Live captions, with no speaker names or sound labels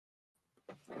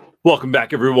Welcome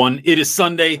back, everyone. It is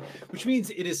Sunday, which means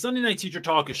it is Sunday Night Teacher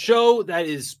Talk, a show that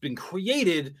has been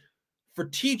created for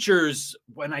teachers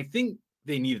when I think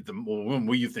they needed them, or when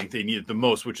you think they need it the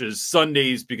most, which is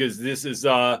Sundays, because this is,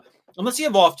 unless you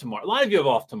have off tomorrow. A lot of you have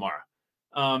off tomorrow.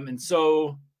 And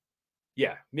so,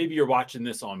 yeah, maybe you're watching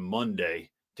this on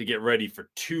Monday to get ready for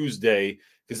Tuesday,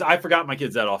 because I forgot my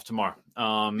kids had off tomorrow.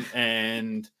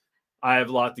 And I have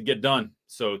a lot to get done.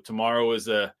 So tomorrow is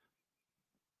a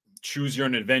choose your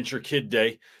own adventure kid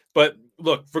day. But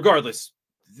look, regardless,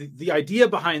 the idea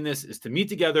behind this is to meet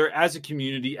together as a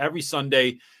community every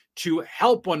Sunday to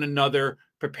help one another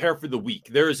prepare for the week.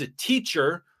 There is a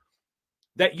teacher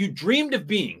that you dreamed of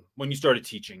being when you started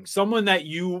teaching, someone that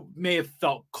you may have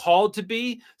felt called to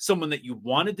be, someone that you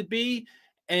wanted to be.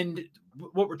 And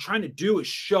what we're trying to do is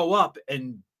show up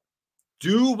and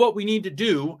do what we need to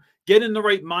do, get in the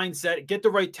right mindset, get the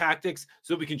right tactics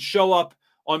so that we can show up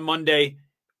on Monday,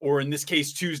 or in this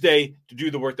case, Tuesday, to do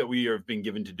the work that we have been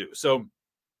given to do. So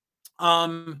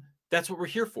that's what we're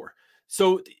here for.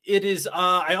 So it is,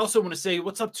 I also want to say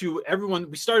what's up to everyone.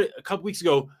 We started a couple weeks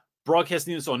ago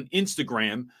broadcasting this on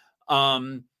Instagram.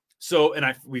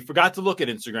 We forgot to look at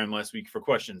Instagram last week for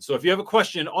questions. So if you have a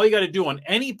question, all you got to do on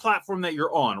any platform that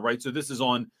you're on, right? So this is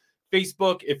on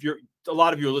Facebook. A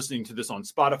lot of you are listening to this on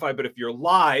Spotify, but if you're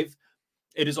live,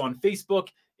 it is on Facebook.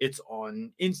 It's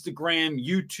on Instagram,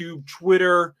 YouTube,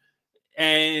 Twitter,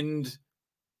 and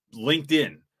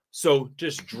LinkedIn. So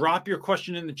just drop your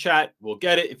question in the chat. We'll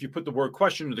get it. If you put the word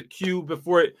question or the Q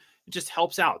before it, it just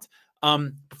helps out.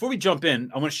 Before we jump in,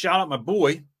 I want to shout out my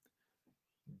boy,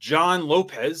 John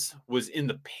Lopez, was in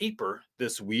the paper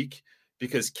this week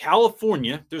because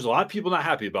California, there's a lot of people not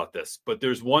happy about this, but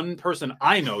there's one person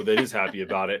I know that is happy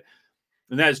about it.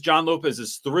 And that is John Lopez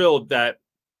is thrilled that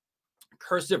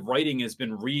cursive writing has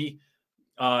been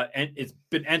and it's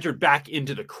been entered back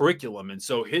into the curriculum. And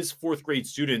so his fourth grade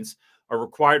students are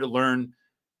required to learn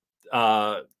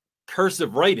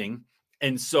cursive writing.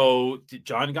 And so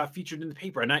John got featured in the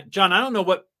paper. And John, I don't know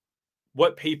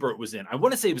what paper it was in. I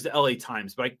want to say it was the LA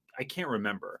Times, but I can't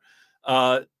remember.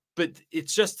 But I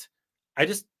just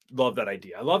love that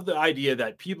idea. I love the idea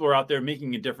that people are out there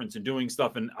making a difference and doing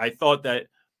stuff. And I thought that,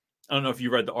 I don't know if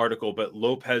you read the article, but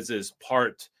Lopez's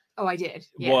part, oh, I did.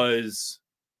 Yeah.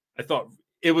 I thought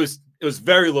it was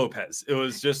very Lopez. It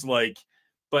was just like,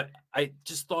 but I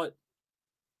just thought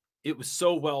it was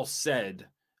so well said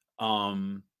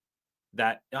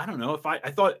that I don't know if I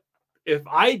thought if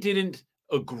I didn't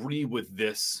agree with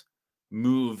this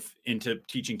move into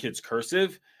teaching kids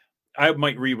cursive, I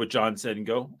might read what John said and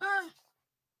go,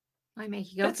 I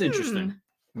make you go, that's interesting.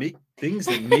 Make things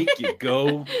that make you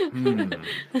go,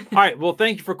 All right. Well,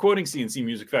 thank you for quoting CNC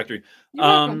Music Factory. You're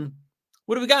welcome.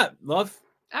 What do we got, love?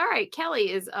 All right.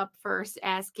 Kelly is up first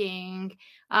asking,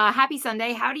 happy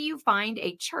Sunday. How do you find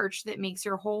a church that makes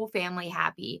your whole family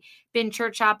happy? Been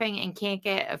church shopping and can't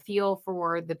get a feel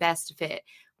for the best fit.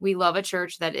 We love a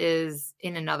church that is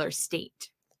in another state.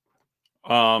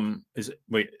 It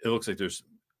looks like there's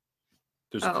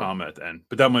a comma at the end,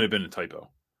 but that might have been a typo.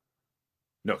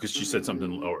 No, because she said something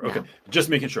lower. Okay. No. Just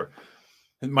making sure.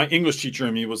 And my English teacher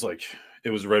in me was like, it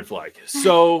was a red flag.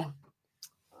 So,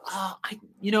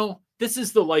 this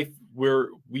is the life where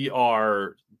we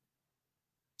are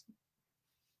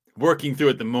working through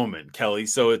at the moment, Kelly.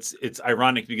 So it's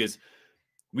ironic because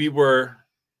we were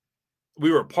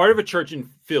part of a church in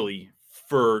Philly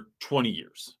for 20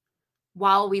 years.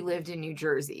 While we lived in New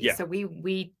Jersey. Yeah. So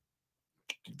we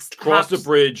crossed the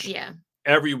bridge yeah.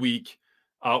 every week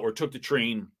or took the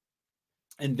train.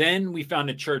 And then we found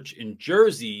a church in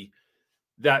Jersey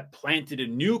that planted a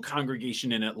new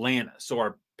congregation in Atlanta. So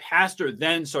our pastor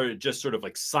then started just sort of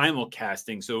like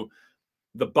simulcasting. So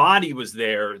the body was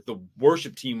there, the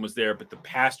worship team was there, but the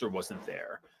pastor wasn't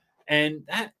there. And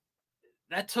that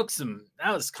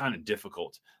was kind of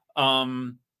difficult.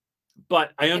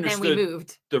 But I understood and then we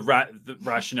moved. the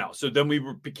rationale. So then we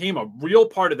became a real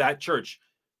part of that church.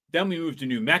 Then we moved to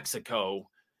New Mexico,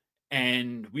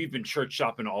 and we've been church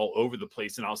shopping all over the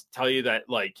place. And I'll tell you that,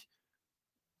 like,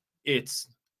 here's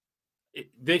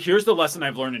the lesson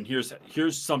I've learned, and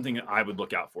here's something that I would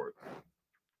look out for.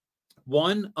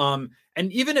 One,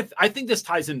 and even if I think this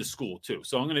ties into school too,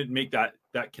 so I'm going to make that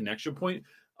connection point.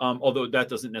 Although that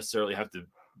doesn't necessarily have to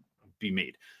be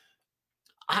made.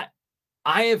 I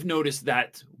have noticed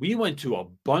that we went to a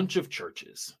bunch of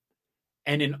churches,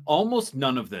 and in almost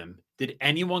none of them did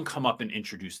anyone come up and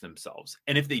introduce themselves.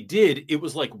 And if they did, it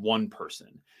was like one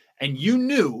person. And you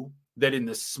knew that in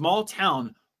this small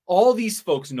town, all these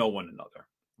folks know one another,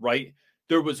 right?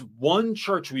 There was one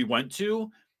church we went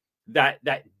to that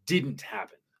didn't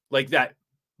happen. Like that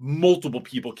multiple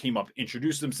people came up,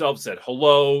 introduced themselves, said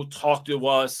hello, talked to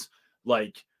us,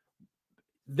 like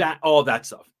that, all that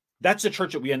stuff. That's a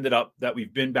church that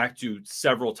we've been back to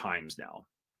several times now.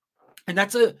 And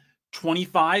that's a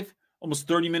 25, almost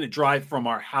 30-minute drive from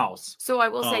our house. So I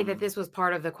will say that this was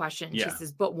part of the question. Yeah. She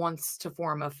says, but wants to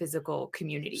form a physical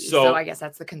community. So I guess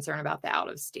that's the concern about the out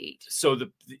of state. So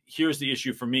here's the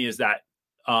issue for me is that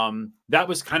that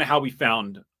was kind of how we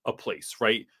found a place,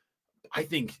 right? I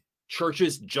think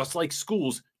churches, just like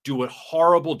schools, do a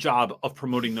horrible job of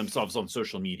promoting themselves on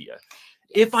social media.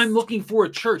 If I'm looking for a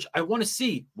church, I want to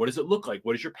see, what does it look like?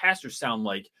 What does your pastor sound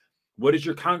like? What is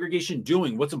your congregation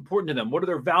doing? What's important to them? What are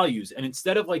their values? And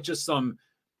instead of like just some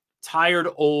tired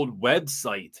old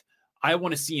website, I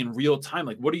want to see in real time,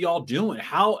 like, what are y'all doing?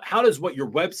 How does what your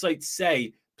website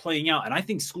say playing out? And I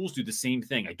think schools do the same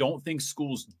thing. I don't think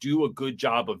schools do a good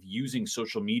job of using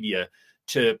social media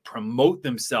to promote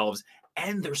themselves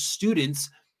and their students,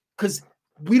 because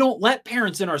we don't let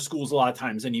parents in our schools a lot of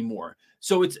times anymore.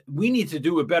 So we need to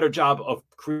do a better job of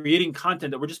creating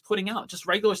content that we're just putting out, just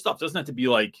regular stuff. It doesn't have to be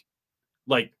like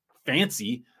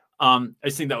fancy. I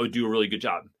just think that would do a really good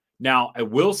job. Now, I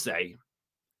will say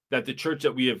that the church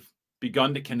that we have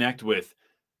begun to connect with,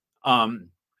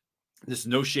 this is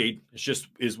no shade, it just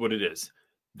is what it is.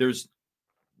 There's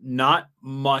not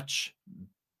much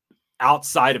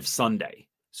outside of Sunday.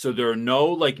 So there are no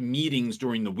like meetings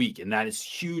during the week. And that is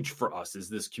huge for us, is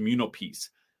this communal piece.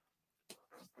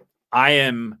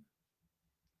 I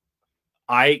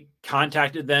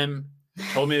contacted them,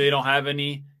 told me they don't have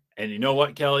any. And you know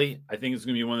what, Kelly? I think it's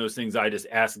going to be one of those things I just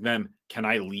ask them, can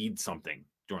I lead something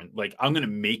during, like, I'm going to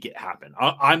make it happen.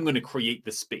 I'm going to create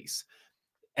the space.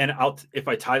 And if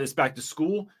I tie this back to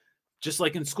school, just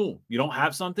like in school, you don't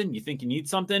have something, you think you need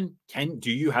something.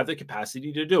 Do you have the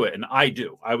capacity to do it? And I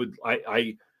do.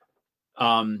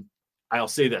 I'll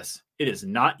say this. It is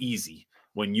not easy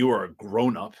when you are a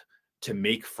grown-up to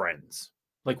make friends.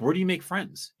 Like, where do you make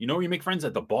friends? You know where you make friends?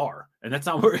 At the bar. And that's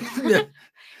not where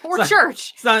or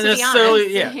church. It's not necessarily,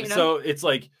 honest, yeah. You know? So it's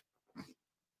like,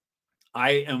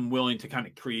 I am willing to kind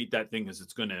of create that thing because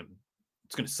it's gonna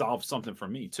solve something for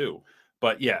me too.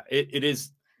 But yeah, it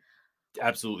is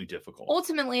absolutely difficult.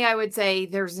 Ultimately, I would say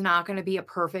there's not going to be a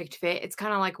perfect fit. It's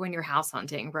kind of like when you're house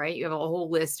hunting, right? You have a whole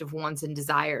list of wants and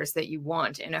desires that you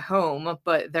want in a home,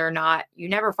 but you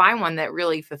never find one that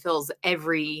really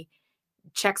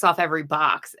checks off every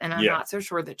box. And I'm not so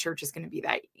sure that church is going to be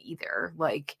that either.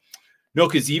 Like, no,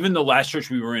 because even the last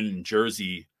church we were in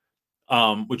Jersey,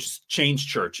 which is Change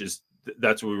Church,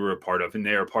 that's what we were a part of, and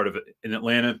they are part of it in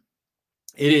Atlanta.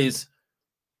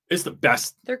 It's the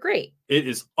best. They're great. It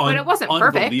is but it wasn't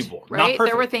perfect, right? Perfect.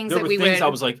 There were things that we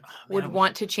would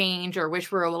want to change or wish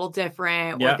were a little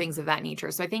different or things of that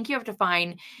nature. So I think you have to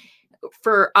find,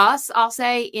 for us, I'll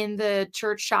say, in the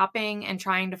church shopping and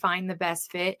trying to find the best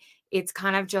fit, it's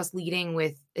kind of just leading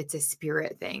with, it's a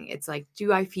spirit thing. It's like,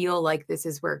 do I feel like this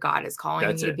is where God is calling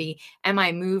me to be? Am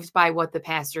I moved by what the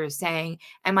pastor is saying?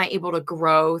 Am I able to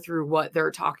grow through what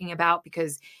they're talking about?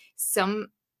 Because some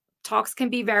talks can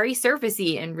be very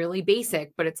surfacey and really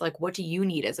basic, but it's like, what do you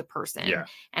need as a person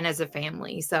and as a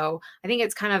family? So I think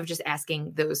it's kind of just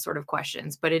asking those sort of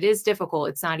questions, but it is difficult.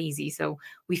 It's not easy. So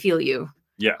we feel you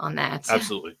on that.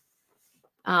 Absolutely.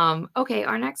 Okay.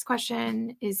 Our next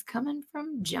question is coming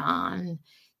from John.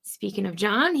 Speaking of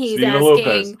John, he's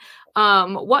asking,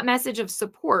 what message of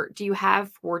support do you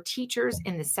have for teachers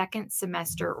in the second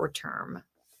semester or term?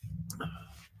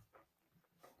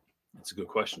 That's a good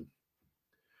question.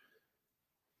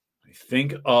 I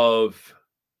think of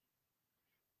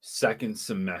second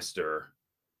semester.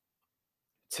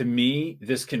 To me,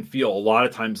 this can feel a lot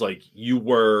of times like you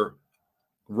were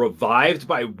revived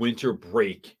by winter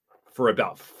break for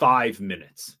about 5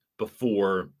 minutes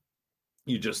before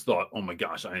you just thought, oh my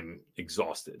gosh, I'm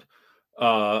exhausted.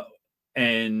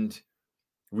 And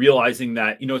realizing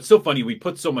that, it's so funny. We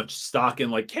put so much stock in,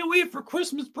 like, can't wait for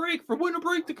Christmas break, for winter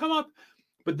break to come up.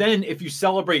 But then if you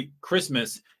celebrate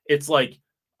Christmas, it's like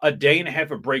a day and a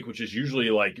half of break, which is usually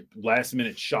like last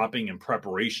minute shopping and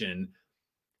preparation.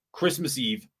 Christmas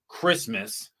Eve,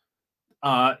 Christmas.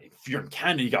 If you're in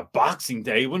Canada, you got Boxing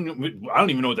Day. I don't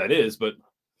even know what that is, but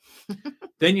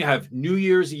then you have New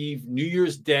Year's Eve, New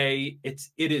Year's Day.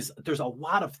 There's a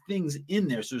lot of things in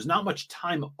there. So there's not much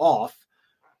time off.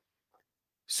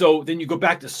 So then you go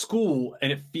back to school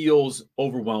and it feels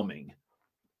overwhelming.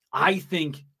 I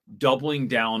think doubling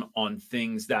down on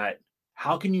things that,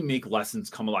 how can you make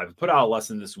lessons come alive? I put out a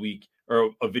lesson this week,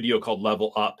 or a video called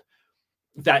Level Up,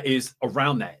 that is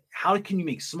around that. How can you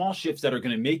make small shifts that are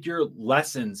going to make your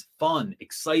lessons fun,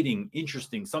 exciting,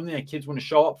 interesting, something that kids want to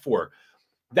show up for?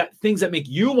 that things that make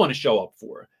you want to show up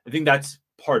for. I think that's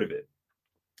part of it.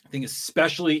 I think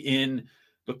especially in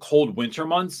the cold winter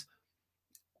months,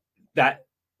 that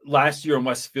last year in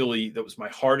West Philly, that was my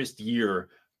hardest year.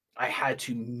 I had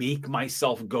to make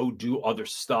myself go do other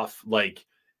stuff like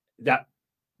that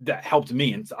helped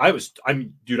me. And I was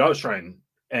trying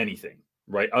anything,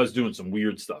 right? I was doing some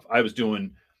weird stuff. I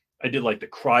did like the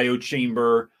cryo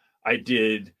chamber. I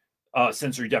did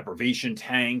sensory deprivation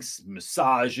tanks,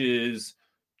 massages,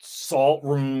 salt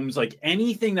rooms, like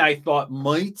anything that I thought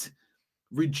might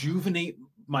rejuvenate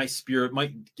my spirit,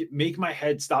 might make my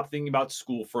head stop thinking about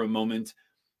school for a moment.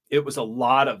 It was a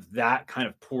lot of that kind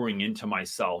of pouring into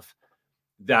myself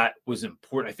that was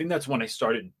important. I think that's when I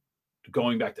started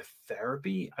going back to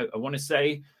therapy, I want to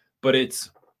say, but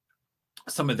it's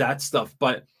some of that stuff.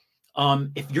 But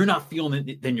if you're not feeling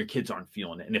it, then your kids aren't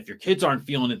feeling it. And if your kids aren't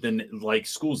feeling it, then like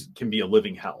schools can be a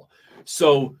living hell.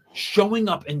 So showing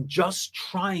up and just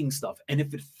trying stuff. And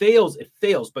if it fails, it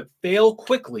fails, but fail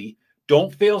quickly.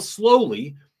 Don't fail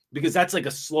slowly, because that's like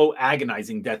a slow,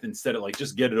 agonizing death instead of like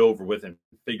just get it over with and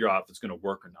figure out if it's going to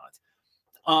work or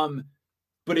not.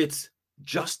 But it's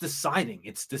just deciding.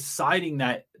 It's deciding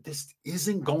that this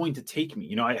isn't going to take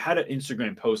me. I had an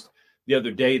Instagram post the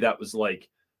other day that was like,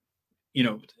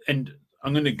 and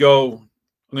I'm going to go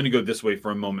this way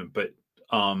for a moment, but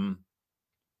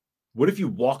what if you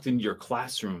walked into your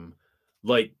classroom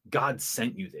like God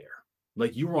sent you there?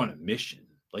 Like you were on a mission.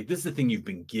 Like this is the thing you've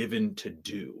been given to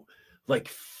do. Like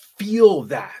feel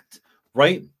that,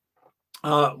 right?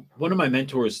 One of my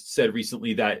mentors said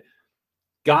recently that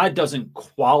God doesn't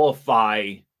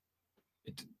qualify.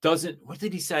 It doesn't. What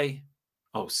did he say?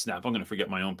 Oh, snap. I'm going to forget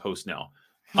my own post now.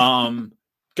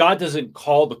 God doesn't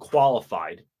call the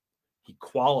qualified. He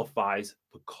qualifies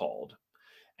the called.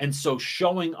 And so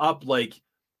showing up like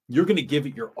you're going to give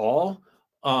it your all,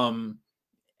 and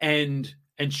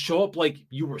show up like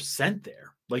you were sent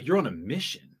there, like you're on a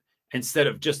mission, instead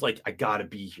of just like, I got to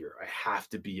be here. I have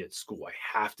to be at school. I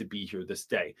have to be here this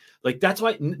day. Like, that's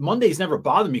why Mondays never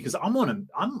bother me, because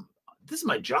this is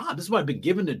my job. This is what I've been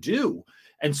given to do.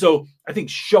 And so I think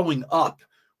showing up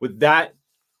with that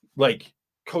like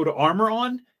coat of armor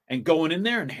on and going in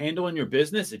there and handling your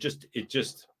business, it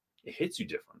hits you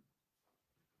different.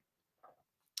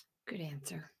 Good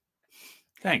answer.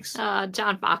 Thanks.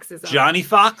 John Fox is up. Johnny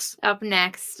Fox up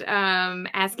next,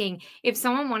 asking, if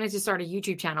someone wanted to start a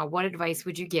YouTube channel, what advice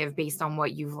would you give based on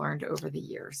what you've learned over the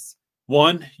years?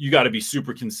 One, you got to be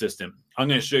super consistent. I'm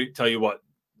going to tell you what,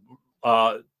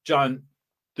 John,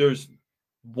 there's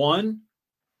one,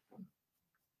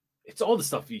 it's all the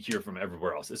stuff you hear from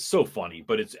everywhere else. It's so funny,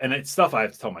 but it's stuff I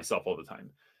have to tell myself all the time.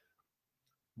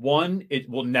 One, it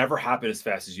will never happen as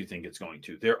fast as you think it's going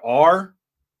to. There are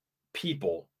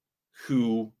people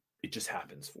who it just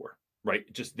happens for, right?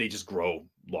 They just grow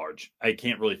large. I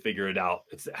can't really figure it out.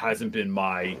 It hasn't been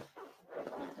my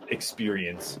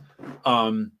experience.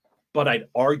 But I'd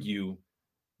argue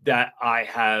that I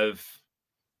have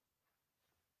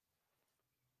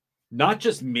not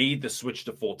just made the switch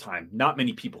to full-time. Not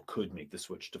many people could make the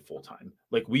switch to full-time.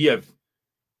 Like we've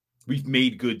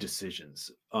made good decisions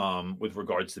with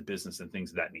regards to business and things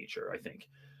of that nature, I think.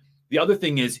 The other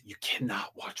thing is you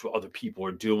cannot watch what other people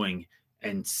are doing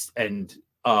and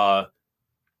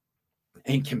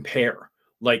compare.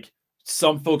 Like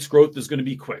some folks' growth is going to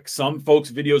be quick. Some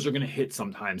folks' videos are going to hit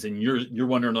sometimes, and you're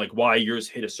wondering like why yours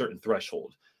hit a certain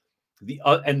threshold.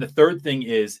 And the third thing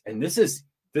is, and this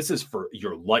is for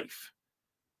your life.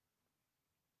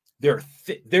 There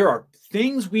are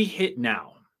things we hit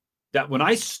now that when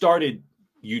I started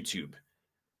YouTube,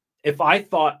 if I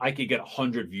thought I could get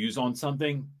 100 views on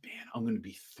something, man, I'm going to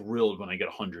be thrilled when I get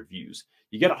 100 views.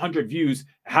 You get 100 views,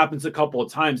 it happens a couple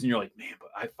of times, and you're like, man, but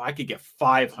if I could get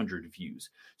 500 views.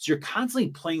 So you're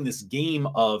constantly playing this game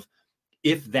of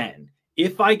if-then.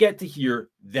 If I get to here,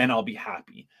 then I'll be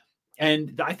happy.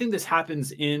 And I think this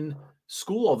happens in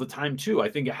school all the time, too. I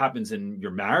think it happens in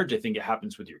your marriage. I think it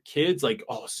happens with your kids. Like,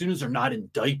 oh, as soon as they're not in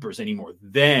diapers anymore,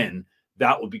 then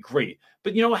that will be great.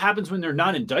 But you know what happens when they're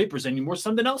not in diapers anymore?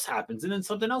 Something else happens, and then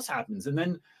something else happens. And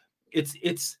then it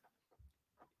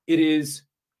is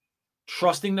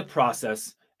trusting the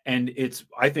process. And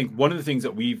I think one of the things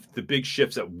that the big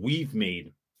shifts that we've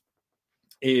made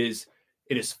is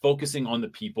it is focusing on the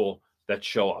people that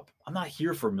show up. I'm not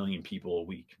here for 1 million people a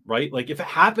week, right? Like if it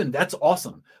happened, that's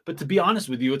awesome. But to be honest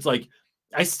with you, it's like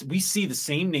we see the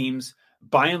same names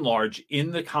by and large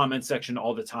in the comment section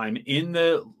all the time, in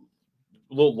the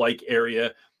little like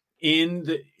area, in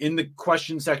the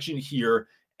question section here.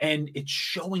 And it's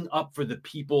showing up for the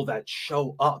people that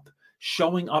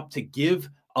showing up to give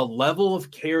a level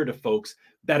of care to folks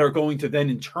that are going to then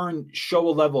in turn show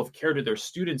a level of care to their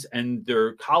students and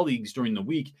their colleagues during the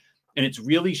week. And it's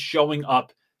really showing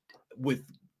up with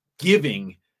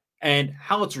giving, and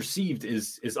how it's received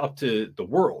is up to the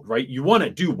world, right? You want to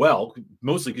do well,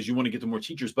 mostly because you want to get to more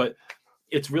teachers, but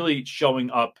it's really showing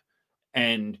up.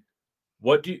 And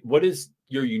what is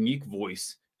your unique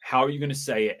voice? How are you going to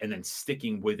say it? And then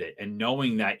sticking with it and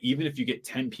knowing that even if you get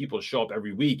 10 people to show up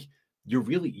every week,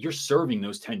 you're serving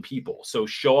those 10 people. So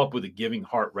show up with a giving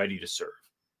heart, ready to serve.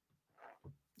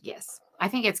 Yes. I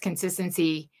think it's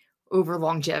consistency over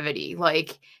longevity,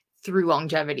 like through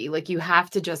longevity. Like you have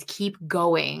to just keep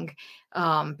going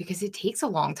because it takes a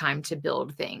long time to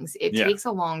build things. It takes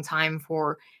a long time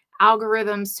for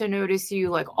algorithms to notice you,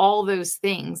 like all those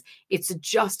things. It's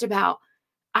just about,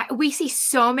 we see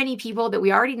so many people that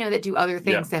we already know that do other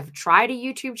things that have tried a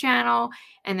YouTube channel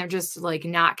and they're just like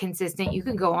not consistent. You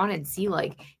can go on and see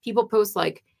like people post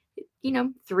like,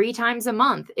 3 times a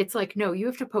month. It's like, no, you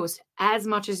have to post as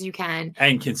much as you can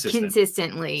and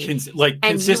consistently. And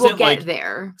consistent, you will get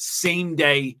there. Same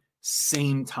day,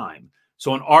 same time.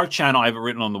 So on our channel, I have it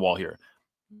written on the wall here.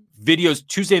 Videos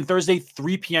Tuesday and Thursday,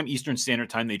 3 p.m. Eastern Standard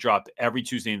Time. They drop every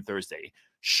Tuesday and Thursday.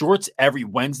 Shorts every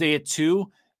Wednesday at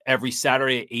 2, every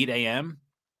Saturday at 8 a.m.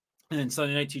 And then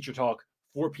Sunday Night Teacher Talk,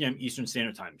 4 p.m. Eastern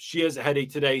Standard Time. She has a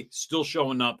headache today, still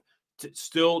showing up,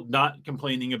 still not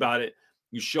complaining about it.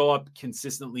 You show up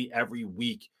consistently every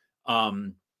week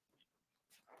because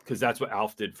that's what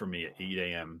Alf did for me at 8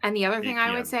 a.m. And the other thing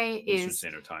I would say Eastern is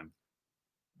Standard Time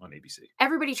on ABC.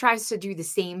 Everybody tries to do the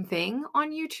same thing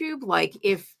on YouTube. Like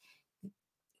if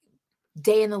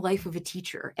day in the life of a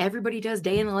teacher, everybody does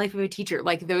day in the life of a teacher,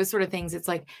 like those sort of things. It's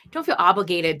like, don't feel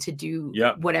obligated to do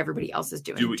what everybody else is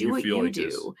doing. Do what you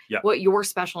do. What your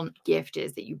special gift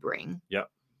is that you bring. Yep.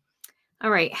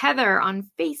 All right. Heather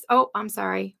on Oh, I'm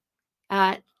sorry.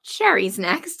 Sherry's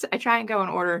next. I try and go in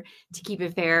order to keep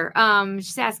it fair.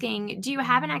 She's asking, do you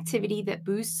have an activity that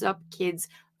boosts up kids'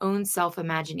 own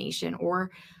self-imagination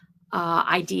or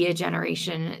idea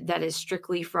generation that is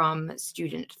strictly from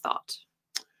student thought?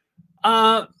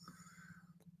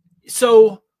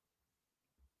 So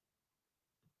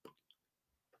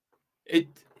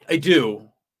I do.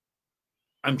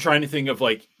 I'm trying to think of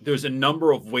like, there's a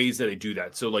number of ways that I do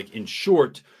that. So like in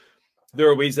short, there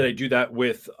are ways that I do that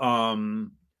with,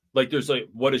 like there's like,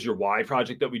 what is your why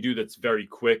project that we do that's very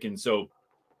quick. And so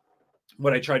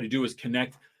what I try to do is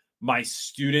connect my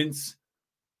students'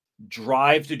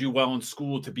 drive to do well in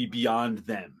school to be beyond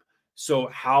them. So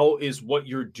how is what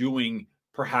you're doing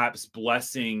perhaps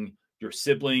blessing your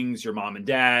siblings, your mom and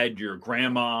dad, your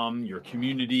grandmom, your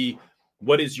community?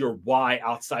 What is your why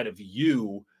outside of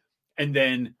you? And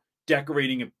then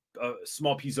decorating a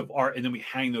small piece of art, and then we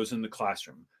hang those in the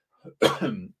classroom.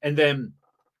 And then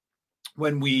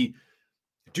when we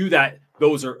do that,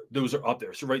 those are up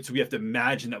there. So, right. So we have to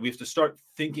imagine that we have to start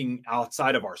thinking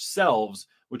outside of ourselves,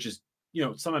 which is,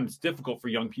 sometimes difficult for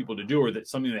young people to do, or that's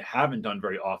something they haven't done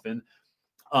very often.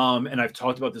 And I've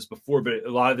talked about this before, but a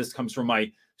lot of this comes from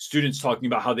my students talking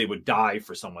about how they would die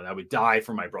for someone. I would die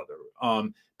for my brother.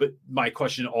 But my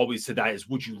question always to that is,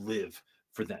 would you live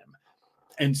for them?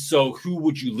 And so who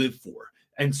would you live for?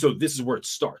 And so this is where it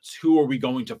starts. Who are we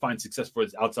going to find success for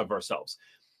outside of ourselves?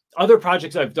 Other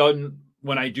projects I've done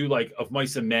when I do like Of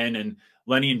Mice and Men, and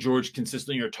Lenny and George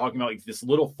consistently are talking about like this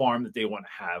little farm that they want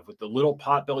to have with the little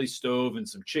potbelly stove and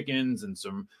some chickens and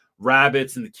some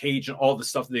rabbits and the cage and all the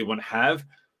stuff that they want to have.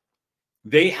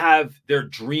 They have their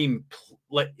dream.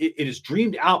 It is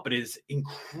dreamed out, but it is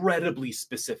incredibly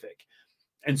specific.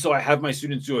 And so I have my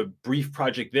students do a brief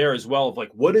project there as well of like,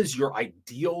 what does your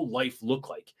ideal life look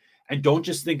like? And don't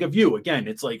just think of you. Again,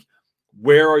 it's like,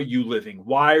 where are you living?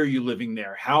 Why are you living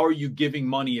there? How are you giving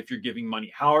money if you're giving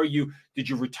money? Did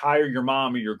you retire your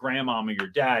mom or your grandmom or your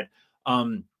dad?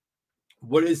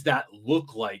 What does that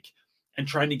look like? And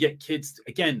trying to get kids,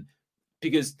 again,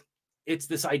 because it's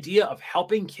this idea of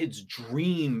helping kids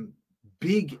dream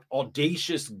big,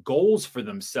 audacious goals for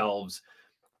themselves.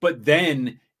 But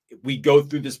then we go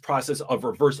through this process of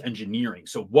reverse engineering.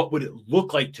 So what would it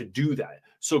look like to do that?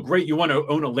 So great, you want to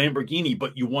own a Lamborghini,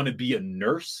 but you want to be a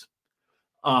nurse.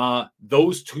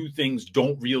 Those two things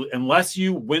don't really, unless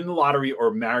you win the lottery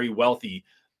or marry wealthy,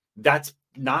 that's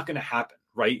not going to happen,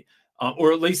 right?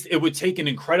 Or at least it would take an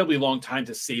incredibly long time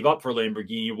to save up for a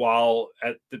Lamborghini while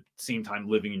at the same time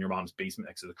living in your mom's basement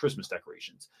next to the Christmas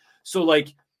decorations. So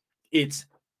like it's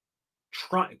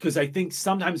because I think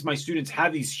sometimes my students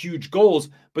have these huge goals,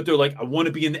 but they're like, I want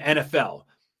to be in the NFL,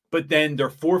 but then they're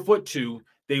 4'2",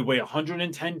 they weigh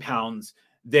 110 pounds.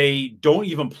 They don't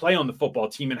even play on the football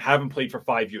team and haven't played for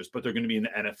 5 years, but they're going to be in the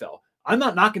NFL. I'm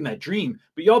not knocking that dream,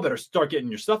 but y'all better start getting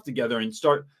your stuff together and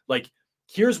start like,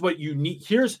 here's what you need.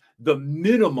 Here's the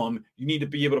minimum you need to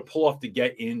be able to pull off to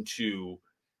get into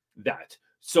that.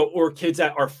 So, or kids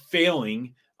that are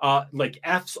failing, like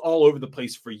F's all over the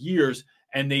place for years.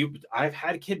 And I've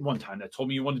had a kid one time that told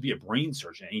me he wanted to be a brain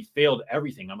surgeon and he failed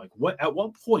everything. I'm like, at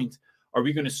what point are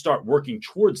we going to start working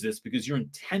towards this? Because you're in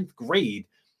 10th grade.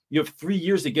 You have 3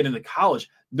 years to get into college.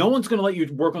 No one's going to let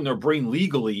you work on their brain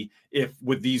legally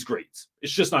with these grades.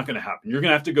 It's just not going to happen. You're going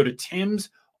to have to go to Tim's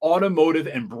automotive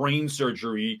and brain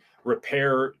surgery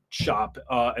repair shop,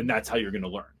 and that's how you're going to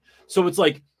learn. So it's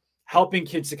like helping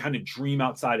kids to kind of dream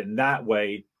outside in that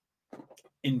way,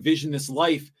 envision this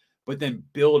life, but then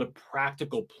build a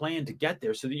practical plan to get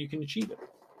there so that you can achieve it.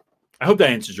 I hope that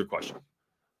answers your question.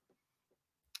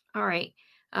 All right.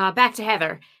 Back to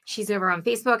Heather. She's over on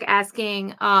Facebook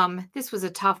asking, this was a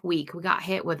tough week. We got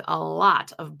hit with a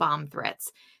lot of bomb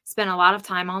threats. Spent a lot of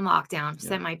time on lockdown.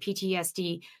 Sent my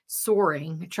PTSD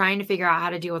soaring, trying to figure out how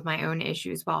to deal with my own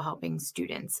issues while helping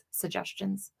students.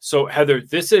 Suggestions? So Heather,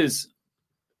 this is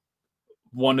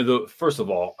one of the, first of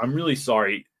all, I'm really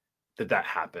sorry that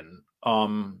happened.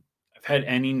 I've had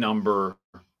any number,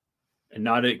 and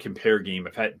not a compare game.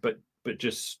 I've had, but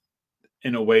just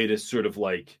in a way to sort of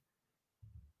like,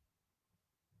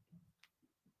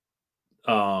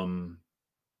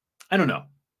 I don't know.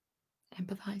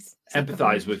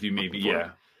 Empathize with you, maybe.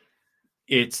 Yeah.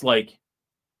 It's like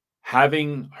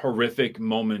having horrific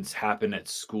moments happen at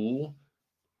school.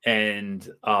 And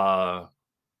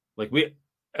like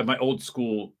at my old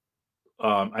school,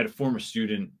 I had a former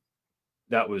student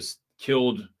that was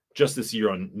killed just this year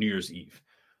on New Year's Eve.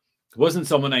 It wasn't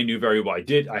someone I knew very well.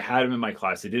 I had him in my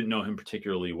class. I didn't know him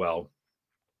particularly well.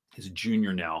 He's a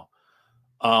junior now.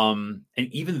 And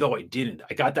even though I didn't,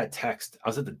 I got that text. I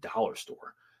was at the dollar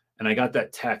store and I got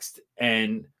that text,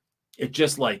 and it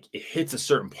just like, it hits a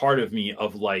certain part of me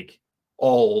of like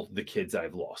all the kids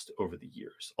I've lost over the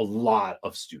years, a lot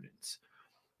of students.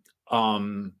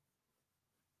 And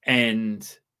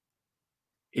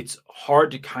it's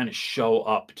hard to kind of show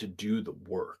up to do the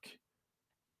work.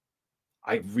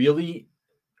 I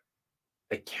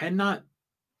cannot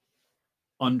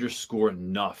underscore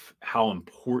enough how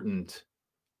important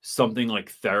something like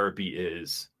therapy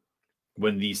is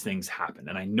when these things happen.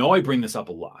 And I know I bring this up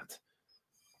a lot,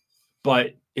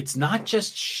 but it's not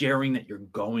just sharing that you're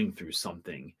going through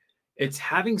something. It's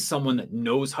having someone that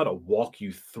knows how to walk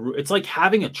you through. It's like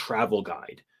having a travel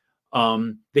guide.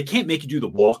 They can't make you do the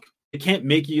walk. They can't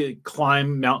make you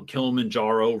climb Mount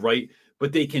Kilimanjaro, right?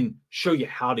 But they can show you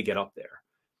how to get up there.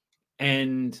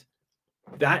 And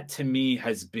that to me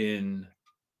has been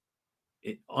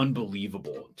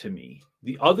unbelievable to me.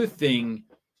 The other thing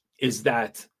is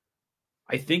that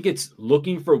I think it's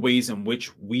looking for ways in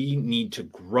which we need to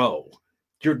grow.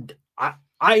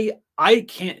 I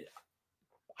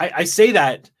say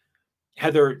that,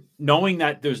 Heather, knowing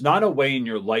that there's not a way in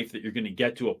your life that you're going to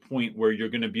get to a point where you're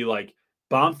going to be like,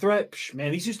 bomb threat,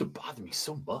 man, these used to bother me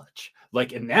so much.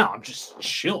 Like, and now I'm just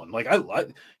chilling. Like,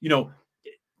 I'm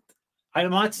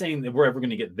not saying that we're ever going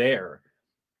to get there,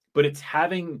 but it's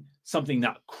having something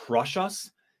not crush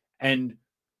us and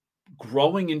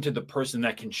growing into the person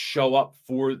that can show up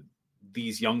for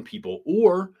these young people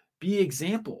or be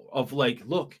example of like,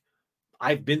 look,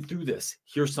 I've been through this.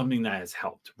 Here's something that has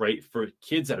helped, right? For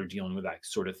kids that are dealing with that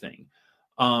sort of thing.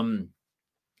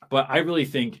 But I really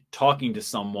think talking to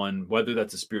someone, whether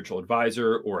that's a spiritual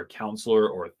advisor or a counselor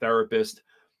or a therapist,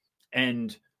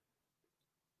 and,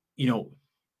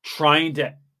 trying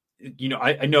to,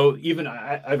 I know even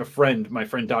I have a friend, my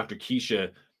friend, Dr.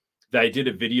 Keisha, that I did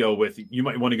a video with. You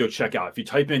might want to go check out. If you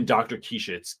type in Dr. Keisha,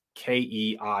 it's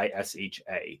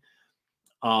Keisha.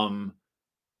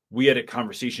 We had a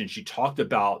conversation. She talked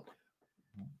about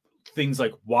things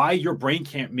like why your brain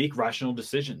can't make rational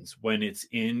decisions when it's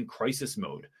in crisis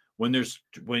mode,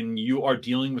 when you are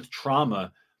dealing with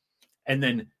trauma, and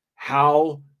then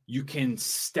how you can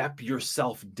step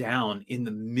yourself down in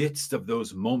the midst of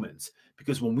those moments.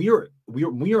 Because when we are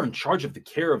in charge of the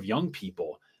care of young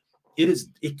people,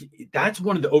 that's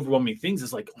one of the overwhelming things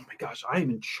is like, oh my gosh, I am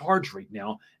in charge right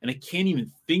now and I can't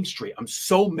even think straight. I'm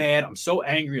so mad. I'm so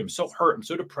angry. I'm so hurt. I'm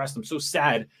so depressed. I'm so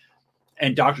sad.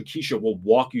 And Dr. Keisha will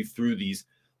walk you through these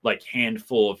like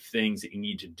handful of things that you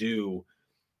need to do.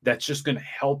 That's just going to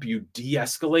help you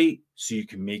de-escalate so you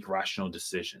can make rational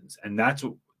decisions. And that's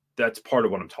part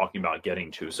of what I'm talking about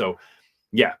getting to. So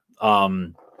yeah,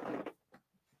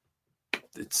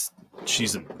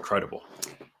 she's incredible.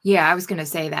 Yeah, I was going to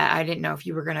say that. I didn't know if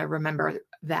you were going to remember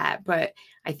that, but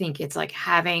I think it's like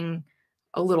having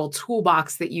a little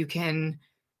toolbox that you can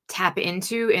tap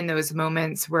into in those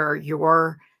moments where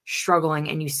you're struggling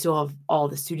and you still have all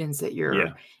the students that you're,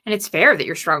 Yeah. and it's fair that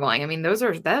you're struggling. I mean, those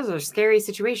are scary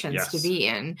situations to Yes. be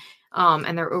in.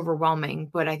 And they're overwhelming,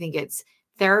 but I think it's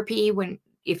therapy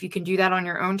if you can do that on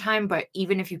your own time, but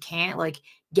even if you can't, like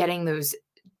getting those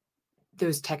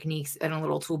techniques in a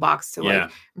little toolbox to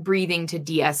like breathing to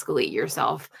de-escalate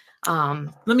yourself.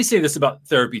 Let me say this about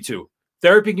therapy too.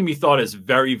 Therapy can be thought as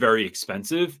very, very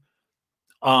expensive.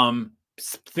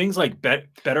 Things like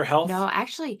BetterHelp. No,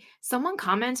 actually, someone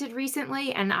commented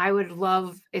recently, and I would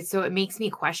love it. So it makes me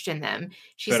question them.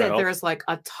 She said there's like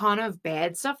a ton of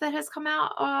bad stuff that has come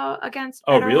out against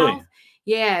BetterHelp. Oh, really?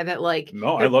 Yeah, that like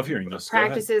no, I love hearing this.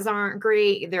 Practices aren't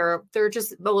great. They're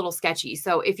just a little sketchy.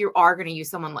 So if you are going to use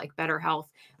someone like BetterHelp,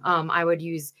 I would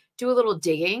do a little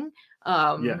digging.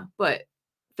 But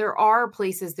there are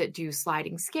places that do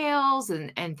sliding scales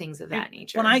and things of that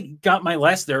nature. When I got my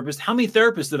last therapist, how many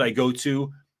therapists did I go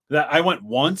to that I went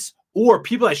once, or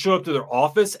people that showed up to their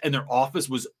office and their office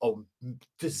was a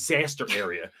disaster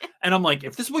area? And I'm like,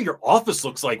 if this is what your office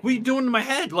looks like, what are you doing in my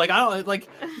head? Like, I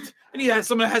need to have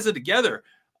someone that has it together.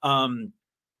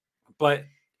 But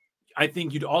I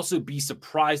think you'd also be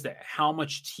surprised at how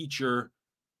much teacher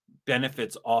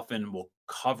benefits often will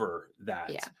cover that.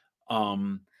 Yeah.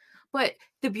 But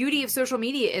the beauty of social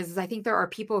media is I think there are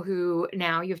people who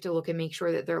now you have to look and make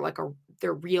sure that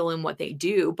they're real in what they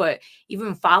do. But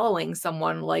even following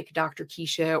someone like Dr.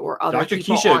 Keisha or other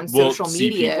people on social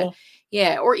media,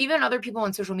 or even other people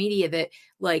on social media that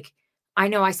like, I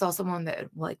know I saw someone that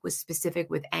like was specific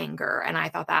with anger, and I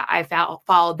thought that I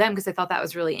followed them because I thought that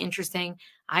was really interesting.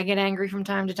 I get angry from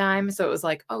time to time. So it was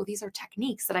like, oh, these are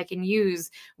techniques that I can use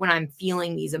when I'm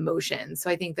feeling these emotions. So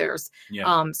I think there's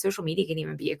social media can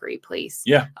even be a great place.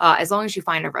 Yeah. As long as you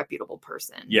find a reputable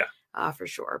person. Yeah. For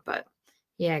sure. But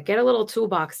yeah, get a little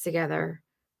toolbox together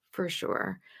for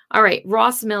sure. All right.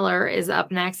 Ross Miller is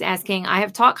up next asking, I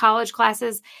have taught college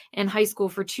classes in high school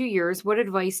for 2 years. What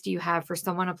advice do you have for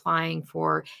someone applying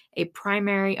for a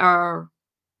primarily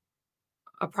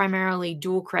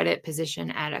dual credit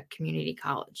position at a community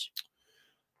college?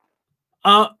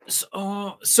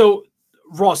 So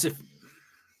Ross,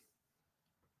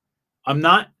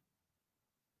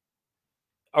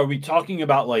 are we talking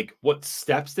about like what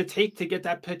steps to take to get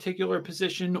that particular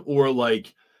position, or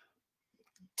like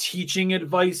teaching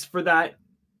advice for that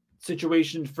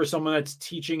situation for someone that's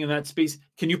teaching in that space?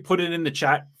 Can you put it in the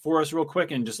chat for us real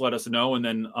quick and just let us know? And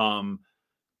then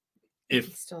if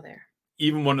it's still there,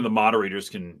 even one of the moderators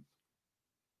can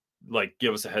like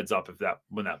give us a heads up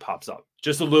when that pops up,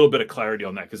 just a little bit of clarity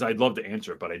on that, because I'd love to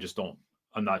answer it, but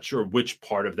I'm not sure which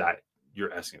part of that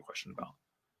you're asking a question about.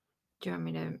 Do you want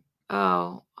me to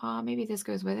maybe this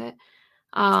goes with it.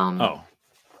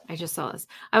 I just saw this.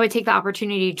 I would take the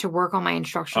opportunity to work on my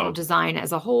instructional design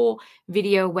as a whole,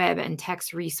 video, web, and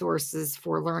text resources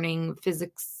for learning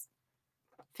physics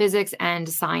and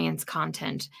science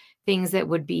content, things that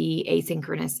would be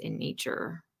asynchronous in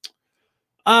nature.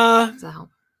 Does that help?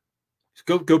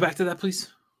 Go back to that,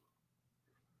 please.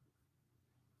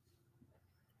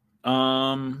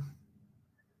 I'm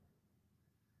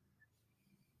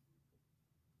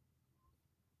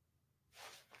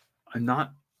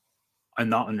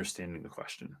not understanding the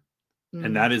question.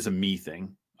 And that is a me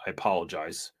thing. I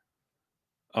apologize.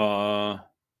 I'll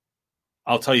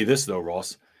tell you this though,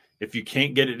 Ross, if you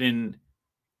can't get it in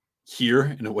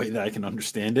here in a way that I can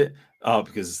understand it,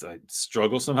 because I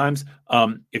struggle sometimes.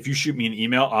 If you shoot me an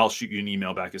email, I'll shoot you an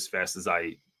email back as fast as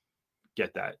I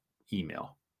get that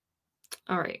email.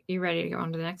 All right. You ready to go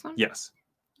on to the next one? Yes.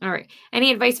 All right.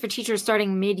 Any advice for teachers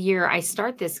starting mid-year? I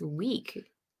start this week.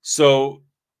 So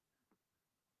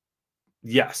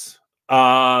yes.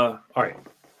 All right.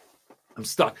 I'm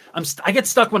stuck. I get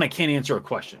stuck when I can't answer a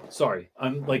question. Sorry.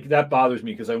 I'm like, that bothers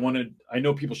me because I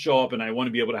know people show up and I want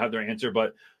to be able to have their answer,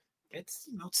 but it's,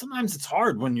 sometimes it's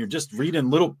hard when you're just reading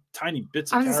little tiny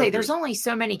bits of characters. I was going to say, there's only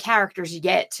so many characters you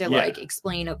get to like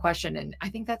explain a question. And I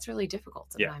think that's really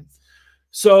difficult sometimes. Yeah.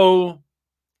 So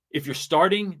if you're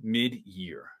starting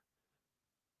mid-year,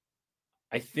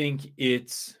 I think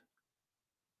it's,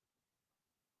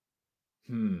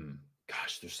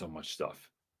 gosh, there's so much stuff.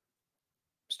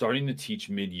 Starting to teach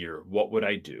mid-year, what would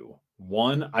I do?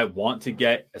 One, I want to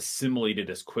get assimilated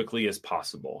as quickly as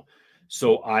possible.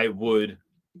 So I would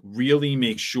really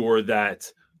make sure that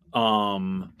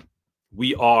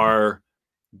we are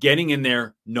getting in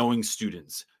there, knowing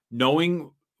students,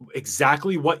 knowing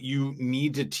exactly what you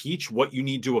need to teach, what you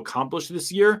need to accomplish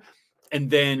this year, and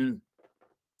then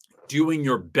doing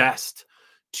your best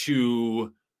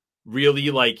to really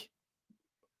like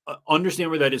understand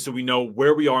where that is, so we know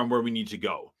where we are and where we need to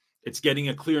go. It's getting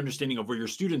a clear understanding of where your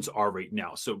students are right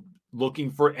now. So looking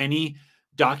for any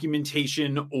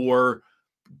documentation or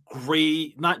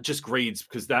grade, not just grades,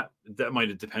 because that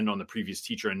might depend on the previous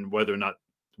teacher and whether or not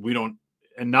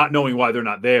and not knowing why they're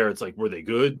not there. It's like, were they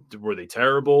good? Were they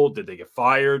terrible? Did they get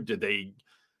fired? Did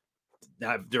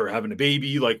they're having a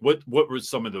baby? Like what were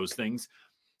some of those things?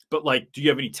 But like, do you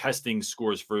have any testing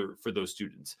scores for those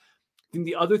students? I think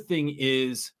the other thing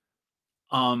is,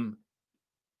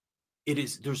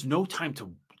 there's no time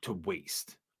to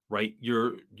waste, right?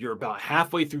 You're about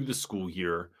halfway through the school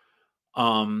year.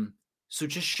 So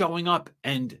just showing up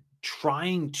and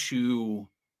trying to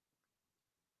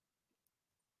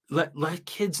let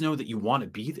kids know that you want to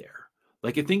be there.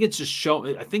 Like, I think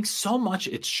I think so much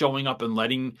it's showing up and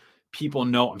letting people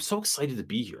know, I'm so excited to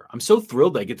be here. I'm so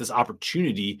thrilled that I get this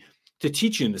opportunity to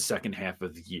teach you in the second half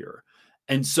of the year.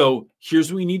 And so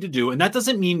here's what we need to do. And that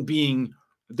doesn't mean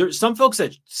there's some folks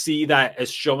that see that as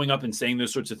showing up and saying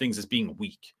those sorts of things as being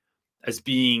weak, as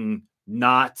being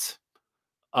not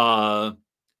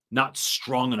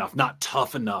strong enough, not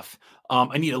tough enough.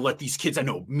 I need to let these kids, I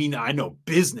know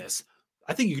business.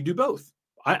 I think you can do both.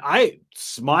 I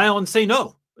smile and say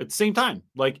no at the same time.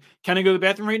 Like, can I go to the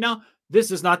bathroom right now? This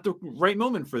is not the right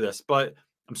moment for this, but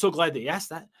I'm so glad that you asked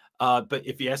that. But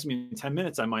if you ask me in 10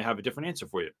 minutes, I might have a different answer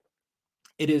for you.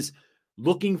 It is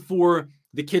looking for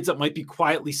the kids that might be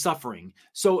quietly suffering.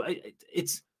 So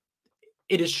it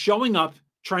is showing up,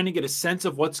 trying to get a sense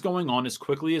of what's going on as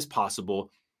quickly as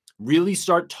possible. Really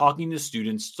start talking to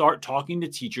students, start talking to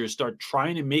teachers, start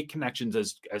trying to make connections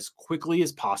as quickly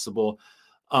as possible.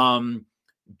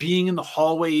 Being in the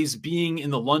hallways, being in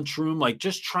the lunchroom, like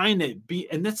just trying to be,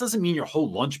 and this doesn't mean your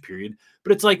whole lunch period,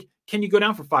 but it's like, can you go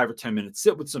down for 5 or 10 minutes,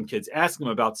 sit with some kids, ask them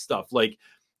about stuff? Like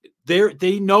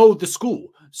they know the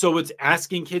school. So it's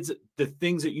asking kids the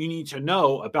things that you need to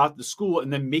know about the school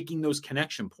and then making those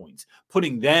connection points,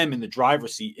 putting them in the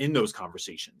driver's seat in those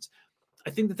conversations. I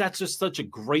think that that's just such a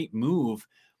great move,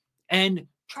 and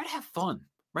try to have fun,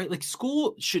 right? Like,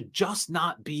 school should just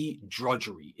not be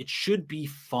drudgery. It should be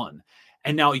fun.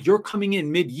 And now you're coming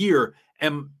in mid-year,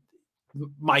 and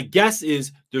my guess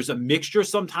is there's a mixture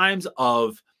sometimes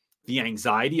of the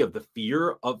anxiety, of the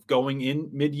fear of going in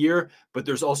mid-year, but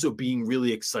there's also being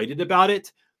really excited about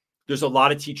it. There's a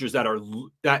lot of teachers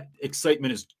that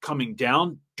excitement is coming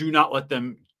down. Don't let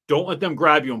them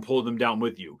grab you and pull them down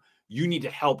with you. You need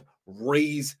to help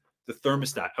raise the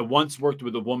thermostat. I once worked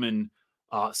with a woman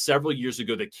several years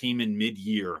ago that came in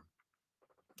mid-year,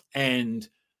 and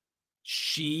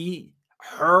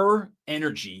her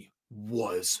energy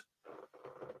was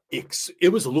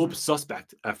it was a little bit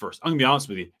suspect at first. I'm gonna be honest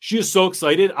with you. She is so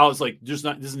excited. I was like, this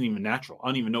isn't even natural. I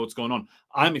don't even know what's going on.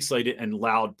 I'm excited and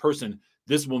loud person.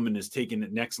 This woman is taking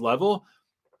it next level.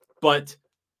 But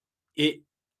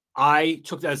I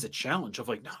took that as a challenge of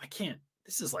like, no, I can't.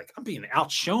 This is like, I'm being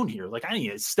outshone here. Like, I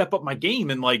need to step up my game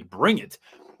and like bring it.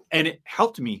 And it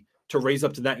helped me to raise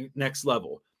up to that next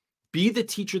level. Be the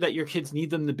teacher that your kids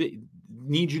need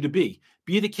you to be.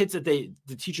 Be the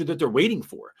teacher that they're waiting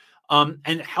for.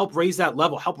 And help raise that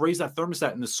level, help raise that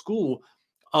thermostat in the school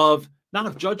of not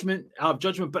of judgment,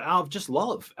 but out of just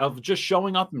love, of just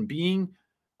showing up and being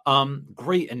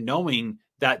great and knowing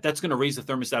that that's going to raise the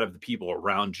thermostat of the people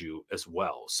around you as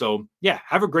well. So yeah,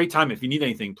 have a great time. If you need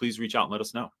anything, please reach out and let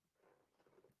us know.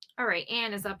 All right.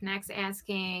 Anne is up next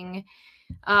asking,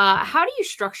 how do you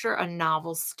structure a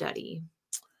novel study?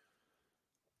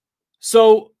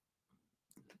 So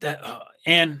that,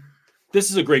 Anne, this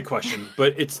is a great question,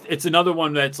 but it's another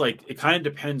one that's like, it kind of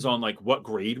depends on like what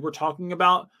grade we're talking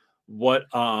about, what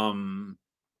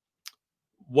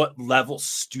level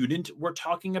student we're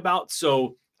talking about.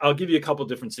 So I'll give you a couple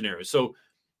different scenarios. So,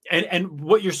 and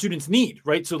what your students need,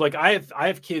 right? So like I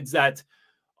have kids that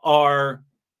I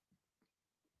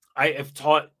have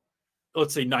taught,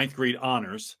 let's say 9th grade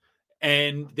honors,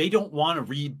 and they don't want to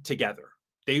read together.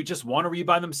 They just want to read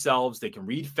by themselves. They can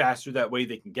read faster that way.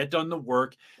 They can get done the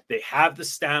work. They have the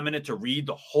stamina to read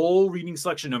the whole reading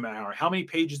selection, no matter how many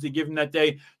pages they give them that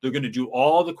day. They're going to do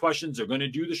all the questions. They're going to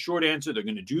do the short answer. They're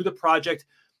going to do the project.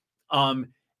 And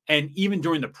even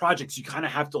during the projects, you kind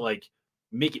of have to like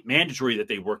make it mandatory that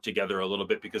they work together a little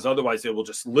bit, because otherwise they will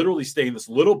just literally stay in this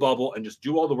little bubble and just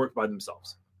do all the work by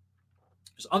themselves.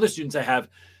 There's other students I have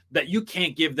that you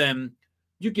can't give them.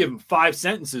 You give them 5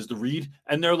 sentences to read,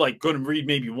 and they're like going to read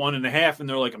maybe 1.5, and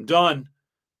they're like, I'm done.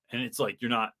 And it's like,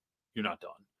 you're not done.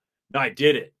 No, I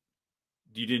did it.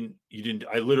 You didn't.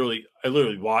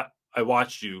 I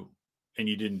watched you and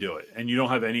you didn't do it. And you don't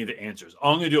have any of the answers.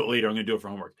 Oh, I'm going to do it later. I'm going to do it for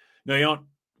homework. No, you don't.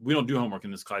 We don't do homework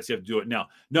in this class. You have to do it now.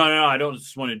 No, I don't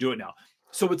just want to do it now.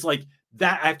 So it's like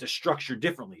that I have to structure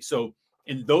differently. So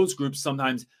in those groups,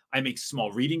 sometimes I make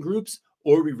small reading groups,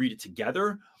 or we read it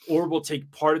together, or we'll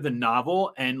take part of the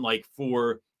novel and like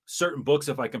for certain books,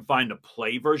 if I can find a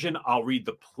play version, I'll read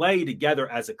the play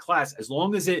together as a class. As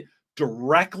long as it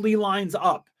directly lines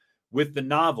up with the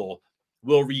novel,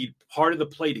 we'll read part of the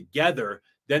play together.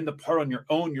 Then the part on your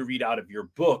own, you read out of your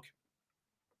book.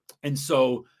 And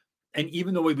so, and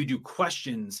even the way we do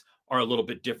questions are a little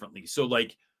bit differently. So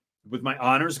like with my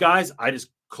honors guys, I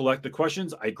just collect the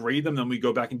questions, I grade them, then we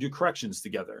go back and do corrections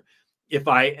together. If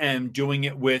I am doing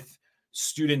it with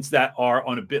students that are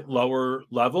on a bit lower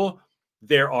level,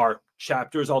 there are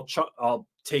chapters I'll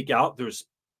take out. There's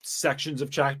sections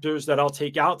of chapters that I'll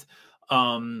take out.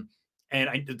 And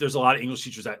there's a lot of English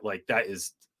teachers that like, that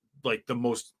is like the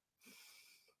most,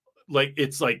 like,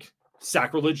 it's like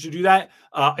sacrilege to do that.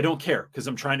 I don't care because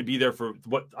I'm trying to be there for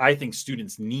what I think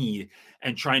students need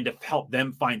and trying to help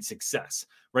them find success,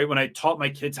 right? When I taught my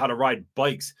kids how to ride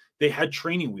bikes, they had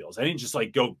training wheels. I didn't just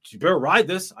like go, you better ride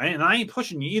this. I ain't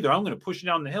pushing you either. I'm going to push you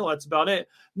down the hill. That's about it.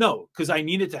 No, because I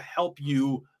needed to help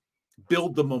you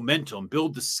build the momentum,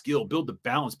 build the skill, build the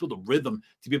balance, build the rhythm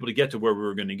to be able to get to where we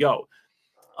were going to go.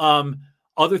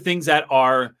 Other things that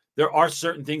are, there are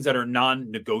certain things that are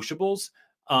non-negotiables,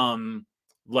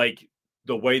 like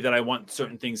the way that I want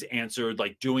certain things answered,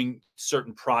 like doing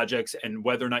certain projects and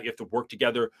whether or not you have to work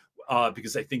together,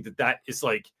 because I think that that is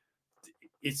like,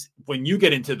 it's when you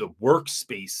get into the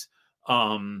workspace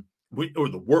or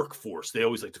the workforce, they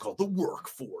always like to call it the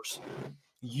workforce.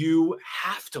 You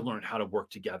have to learn how to work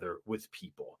together with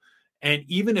people. And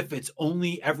even if it's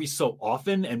only every so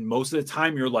often, and most of the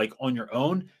time you're like on your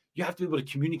own, you have to be able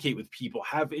to communicate with people,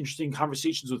 have interesting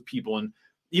conversations with people. And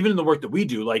even in the work that we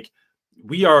do, like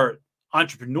we are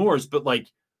entrepreneurs, but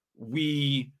like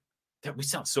we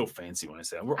sound so fancy when I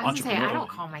say that. We're entrepreneurs. I don't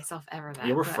call myself ever that.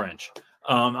 Yeah, we're French.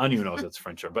 I don't even know if that's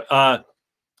French, but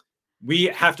we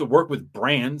have to work with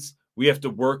brands. We have to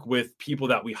work with people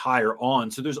that we hire on.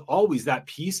 So there's always that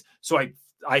piece. So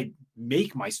I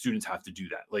make my students have to do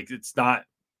that. Like it's not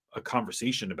a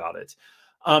conversation about it.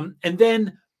 And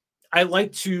then I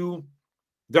like to,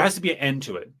 there has to be an end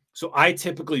to it. So I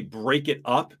typically break it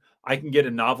up. I can get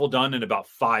a novel done in about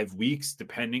 5 weeks,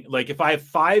 depending. Like if I have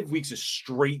 5 weeks of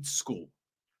straight school,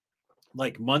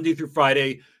 like Monday through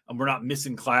Friday, and we're not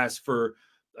missing class for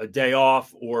a day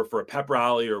off or for a pep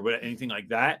rally or anything like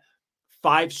that,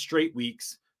 5 straight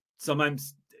weeks,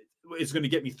 sometimes it's going to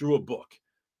get me through a book.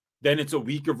 Then it's a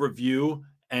week of review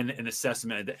and an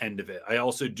assessment at the end of it. I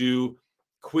also do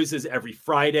quizzes every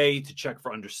Friday to check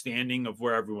for understanding of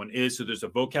where everyone is. So there's a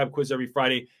vocab quiz every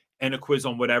Friday and a quiz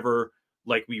on whatever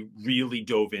like we really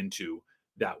dove into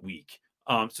that week.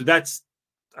 So that's,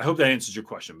 I hope that answers your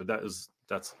question, but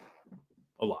that's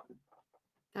a lot.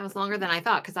 That was longer than I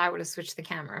thought because I would have switched the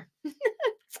camera.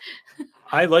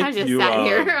 I like I just you sat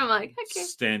here. I'm like, okay.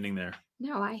 Standing there.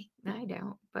 No, I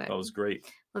don't. But that was great.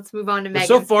 Let's move on to Megan's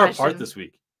so far question. apart this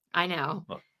week. I know.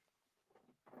 Look.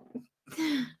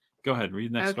 Go ahead,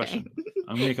 read the next question.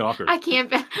 I'm gonna make it awkward. I came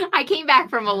back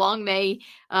from a long May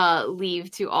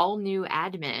leave to all new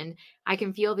admin. I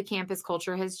can feel the campus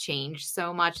culture has changed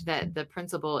so much that the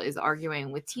principal is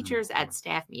arguing with teachers at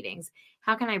staff meetings.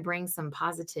 How can I bring some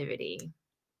positivity?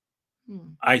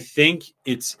 I think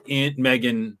it's in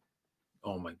Megan.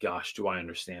 Oh my gosh, do I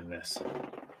understand this?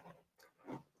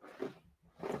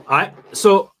 I've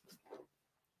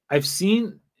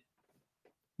seen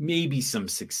maybe some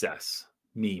success,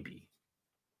 maybe.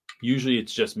 Usually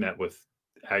it's just met with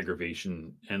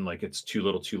aggravation and like it's too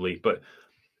little too late. But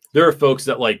there are folks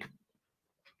that like,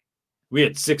 we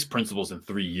had 6 principals in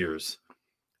 3 years.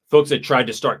 Folks that tried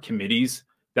to start committees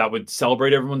that would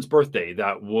celebrate everyone's birthday,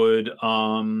 that would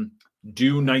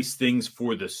do nice things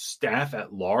for the staff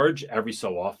at large every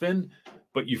so often.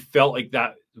 But you felt like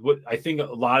that, I think a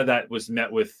lot of that was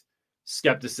met with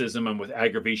skepticism and with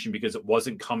aggravation because it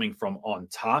wasn't coming from on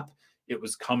top. It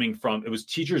was coming from, it was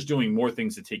teachers doing more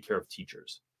things to take care of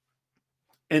teachers.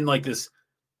 And like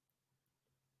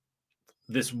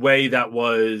this way that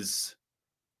was,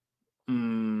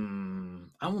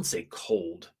 I won't say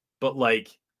cold, but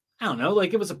like, I don't know,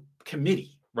 like it was a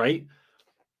committee, right?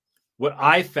 What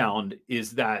I found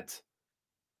is that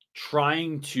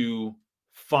trying to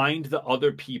find the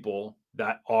other people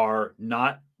that are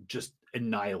not just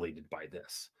annihilated by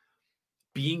this,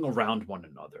 being around one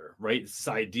another, right? This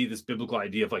idea, this biblical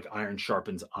idea of like iron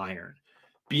sharpens iron.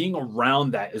 Being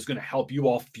around that is going to help you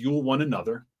all fuel one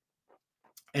another.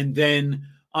 And then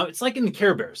it's like in the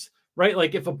Care Bears, right?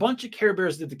 Like if a bunch of Care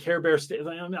Bears did the Care Bear stare,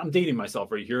 I'm dating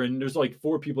myself right here, and there's like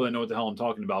 4 people that know what the hell I'm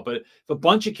talking about. But if a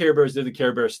bunch of Care Bears did the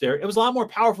Care Bear stare, it was a lot more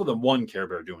powerful than one Care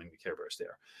Bear doing the Care Bear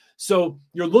stare. So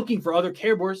you're looking for other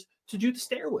Care Bears to do the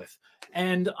stare with.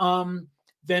 And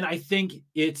then I think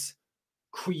it's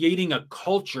creating a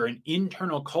culture, an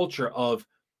internal culture of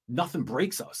nothing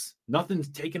breaks us, nothing's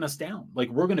taking us down. Like,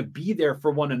 we're going to be there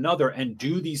for one another and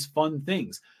do these fun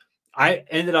things. I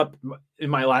ended up in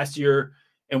my last year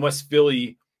in West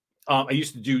Philly. I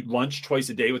used to do lunch twice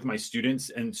a day with my students,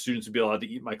 and students would be allowed to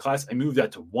eat in my class. I moved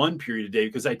that to one period a day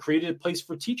because I created a place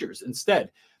for teachers instead.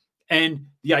 And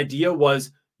the idea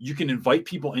was, you can invite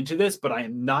people into this, but I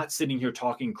am not sitting here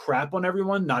talking crap on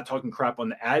everyone, not talking crap on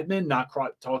the admin, not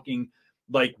talking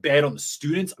like bad on the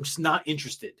students. I'm just not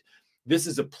interested. This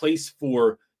is a place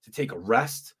to take a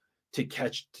rest, to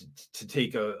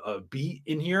take a beat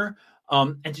in here,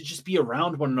 and to just be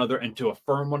around one another and to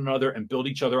affirm one another and build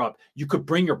each other up. You could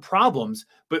bring your problems,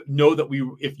 but know that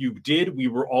if you did, we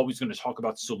were always going to talk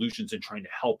about solutions and trying to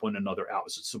help one another out.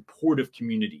 It's a supportive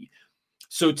community.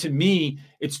 So to me,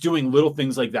 it's doing little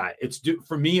things like that.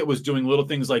 For me, it was doing little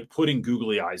things like putting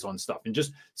googly eyes on stuff and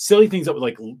just silly things that would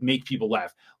like make people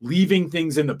laugh, leaving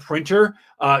things in the printer,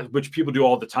 which people do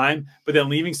all the time, but then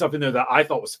leaving stuff in there that I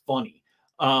thought was funny.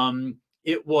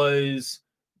 It was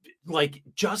like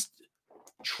just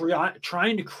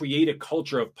trying to create a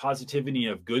culture of positivity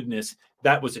and of goodness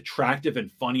that was attractive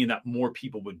and funny and that more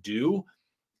people would do,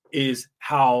 is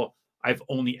how I've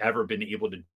only ever been able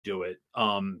to do it.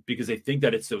 Because I think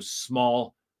that it's those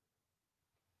small,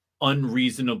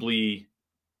 unreasonably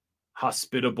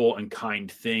hospitable and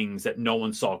kind things that no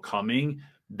one saw coming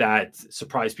that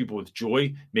surprise people with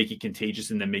joy, make it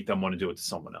contagious, and then make them want to do it to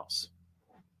someone else.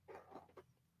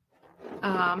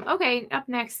 Okay, up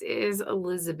next is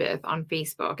Elizabeth on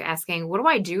Facebook asking, what do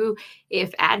I do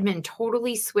if admin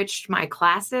totally switched my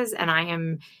classes and I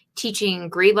am teaching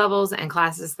grade levels and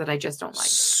classes that I just don't like?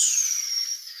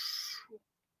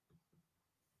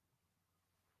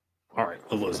 All right,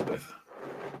 Elizabeth.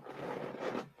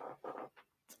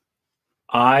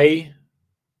 I'm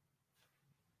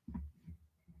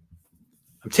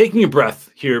taking a breath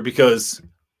here because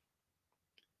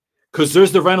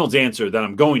there's the Reynolds answer that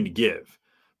I'm going to give,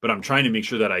 but I'm trying to make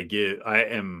sure that I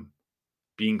am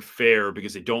being fair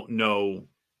because I don't know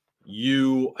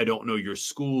you. I don't know your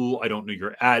school. I don't know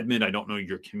your admin. I don't know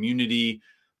your community.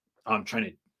 I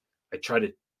try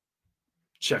to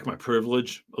check my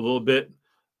privilege a little bit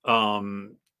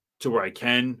to where I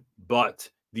can, but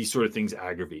these sort of things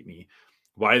aggravate me.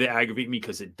 Why do they aggravate me?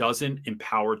 Because it doesn't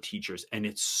empower teachers, and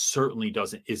it certainly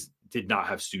did not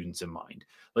have students in mind.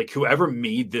 Like, whoever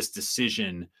made this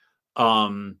decision,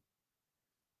 I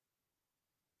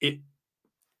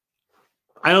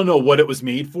don't know what it was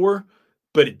made for,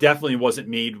 but it definitely wasn't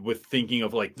made with thinking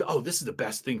of like, oh, this is the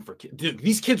best thing for kids.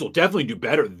 These kids will definitely do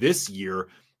better this year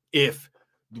if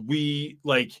we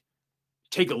like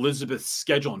take Elizabeth's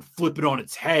schedule and flip it on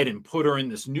its head and put her in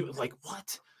this new, like,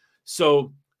 what?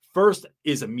 So first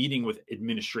is a meeting with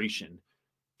administration,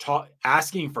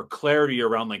 asking for clarity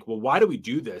around like, well, why do we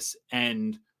do this?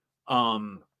 And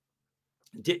you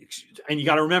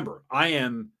got to remember,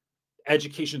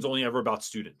 education's only ever about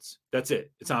students. That's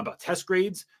it. It's not about test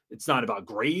grades. It's not about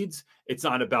grades. It's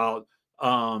not about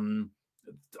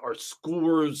our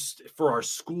scores for our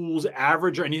school's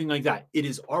average or anything like that. It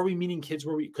is, are we meeting kids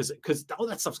where because all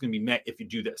that stuff's going to be met if you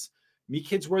do this. Meet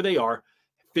kids where they are,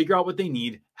 figure out what they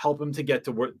need, help them to get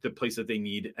to the place that they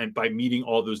need, and by meeting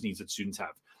all those needs that students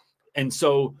have. And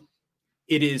so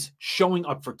it is showing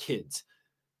up for kids.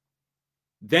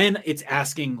 Then it's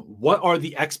asking, what are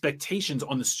the expectations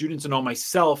on the students and on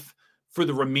myself for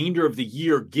the remainder of the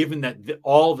year, given that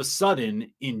all of a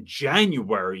sudden in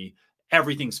January,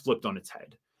 everything's flipped on its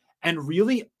head? And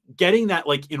really getting that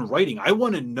like in writing. I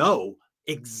want to know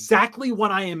exactly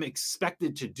what I am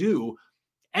expected to do.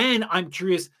 And I'm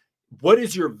curious, what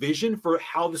is your vision for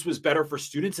how this was better for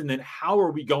students? And then how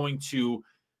are we going to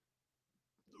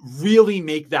really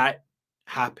make that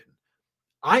happen?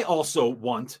 I also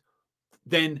want,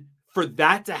 then for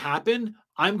that to happen,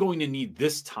 I'm going to need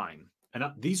this time. And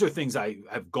these are things I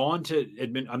have gone to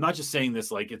admit. I'm not just saying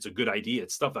this like it's a good idea.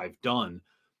 It's stuff I've done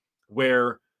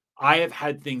where I have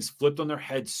had things flipped on their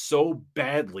head so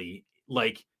badly,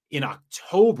 like in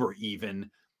October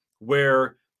even,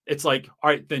 where it's like, all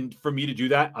right, then for me to do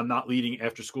that, I'm not leading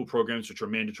after school programs, which are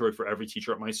mandatory for every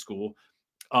teacher at my school.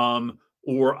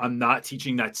 Or I'm not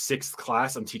teaching that 6th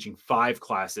class, I'm teaching 5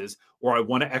 classes, or I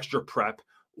want an extra prep,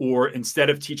 or instead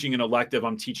of teaching an elective,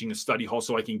 I'm teaching a study hall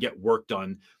so I can get work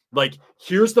done. Like,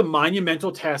 here's the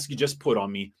monumental task you just put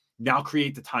on me. Now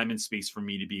create the time and space for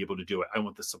me to be able to do it. I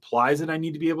want the supplies that I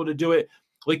need to be able to do it.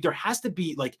 Like, there has to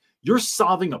be, like, you're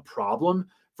solving a problem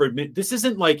this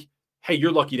isn't like, hey,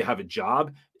 you're lucky to have a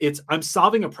job. It's, I'm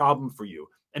solving a problem for you.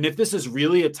 And if this is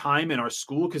really a time in our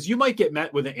school, because you might get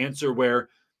met with an answer where,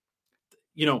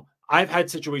 you know, I've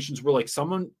had situations where like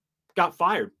someone got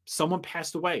fired, someone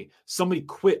passed away, somebody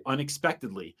quit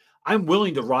unexpectedly. I'm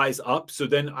willing to rise up. So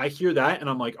then I hear that and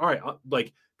I'm like, all right,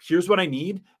 like here's what I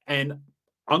need. And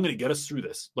I'm going to get us through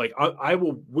this. Like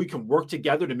we can work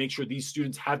together to make sure these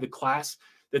students have the class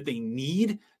that they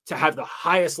need to have the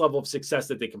highest level of success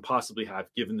that they can possibly have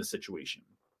given the situation.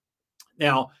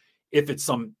 Now, if it's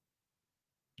some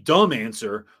dumb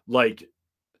answer, like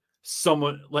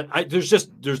someone like there's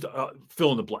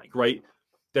fill in the blank, right?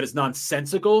 That is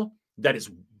nonsensical, that is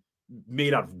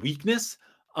made out of weakness.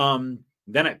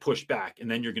 Then I push back, and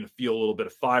then you're going to feel a little bit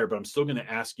of fire, but I'm still going to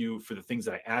ask you for the things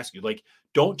that I ask you. Like,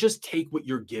 don't just take what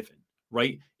you're given,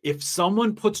 right? If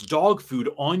someone puts dog food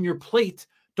on your plate,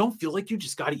 don't feel like you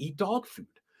just got to eat dog food.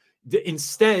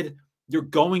 Instead, you're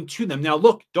going to them. Now,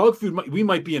 look, dog food, we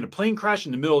might be in a plane crash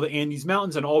in the middle of the Andes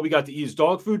Mountains, and all we got to eat is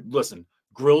dog food. Listen,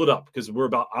 grill it up because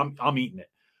I'm eating it.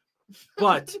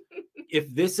 But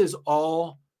if this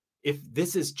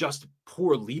is just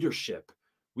poor leadership,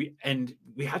 we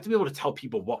have to be able to tell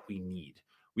people what we need.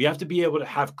 We have to be able to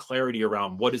have clarity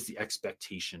around what is the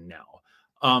expectation now.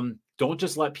 Don't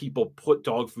just let people put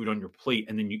dog food on your plate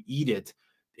and then you eat it.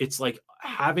 It's like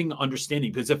having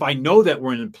understanding, because if I know that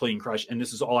we're in a plane crash and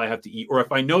this is all I have to eat, or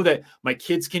if I know that my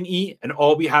kids can eat and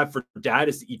all we have for dad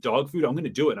is to eat dog food, I'm going to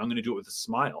do it. I'm going to do it with a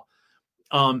smile.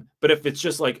 But if it's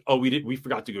just like, oh, we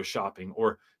forgot to go shopping,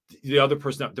 or the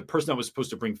person that was supposed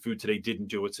to bring food today didn't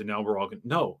do it, so now we're all going,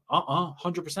 no,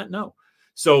 100% no.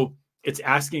 So it's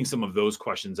asking some of those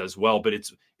questions as well, but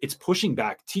it's pushing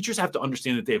back. Teachers have to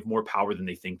understand that they have more power than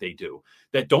they think they do.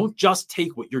 That don't just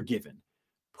take what you're given.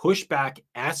 Push back,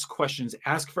 ask questions,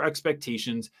 ask for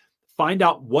expectations, find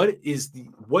out they're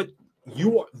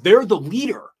the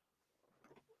leader.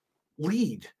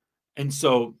 Lead. And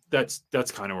so that's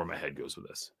kind of where my head goes with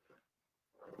this.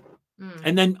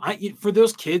 And then for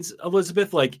those kids,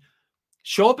 Elizabeth, like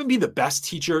show up and be the best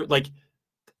teacher. Like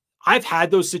I've had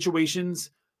those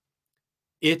situations.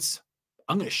 I'm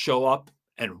going to show up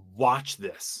and watch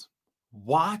this.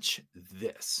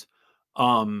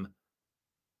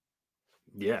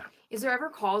 Yeah. Is there ever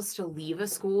calls to leave a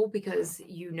school because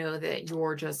you know that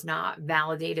you're just not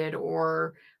validated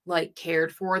or like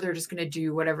cared for? They're just going to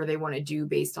do whatever they want to do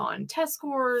based on test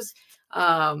scores.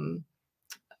 There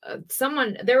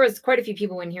was quite a few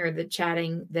people in here that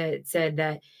chatting that said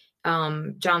that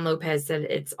John Lopez said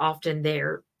it's often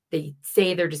they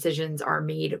say their decisions are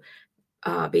made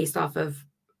based off of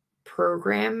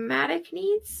programmatic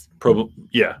needs.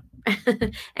 Yeah.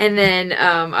 And then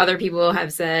other people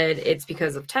have said it's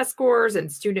because of test scores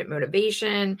and student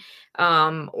motivation,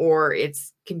 or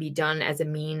it's can be done as a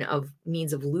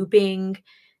means of looping.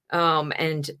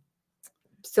 And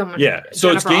someone,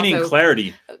 so it's gaining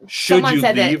clarity. Should you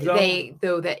said leave that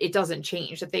that it doesn't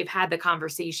change, that they've had the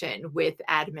conversation with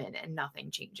admin and nothing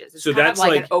changes. It's so kind that's of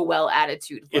like an oh well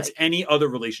attitude. It's any other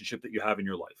relationship that you have in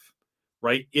your life,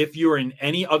 right? If you're in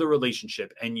any other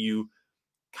relationship and you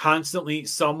constantly,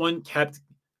 someone kept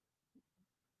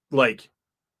like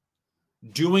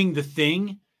doing the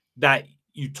thing that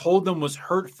you told them was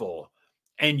hurtful,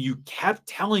 and you kept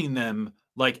telling them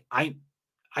like,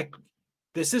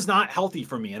 this is not healthy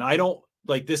for me, and I don't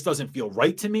like, this doesn't feel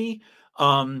right to me.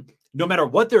 No matter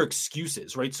what their excuse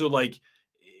is, right? So like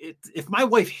if my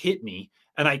wife hit me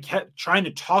and I kept trying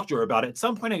to talk to her about it, at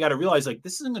some point I got to realize like,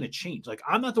 this isn't going to change. Like,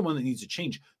 I'm not the one that needs to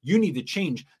change. You need to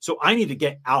change. So I need to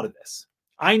get out of this.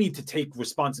 I need to take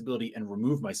responsibility and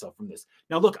remove myself from this.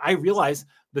 Now, look, I realize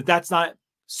that that's not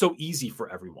so easy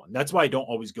for everyone. That's why I don't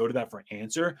always go to that for an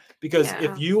answer, because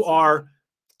if you are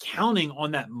counting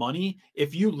on that money,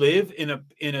 if you live in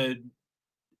a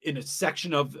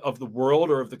section of the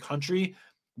world or of the country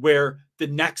where the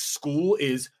next school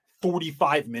is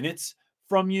 45 minutes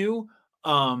from you,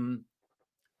 that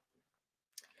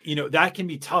can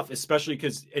be tough, especially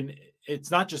because, and it's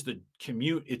not just the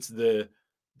commute, it's the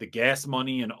gas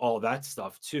money and all that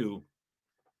stuff too.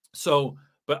 So,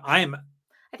 but I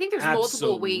think there's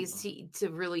multiple ways to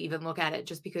really even look at it,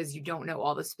 just because you don't know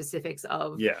all the specifics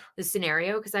of the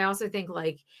scenario. Because I also think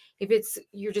like if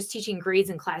you're just teaching grades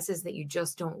and classes that you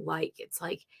just don't like, it's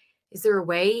like, is there a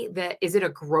way is it a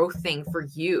growth thing for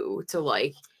you to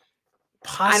like,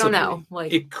 possibly. I don't know,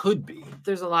 like it could be.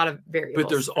 There's a lot of variables. But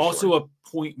there's also a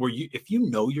point where if you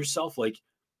know yourself, like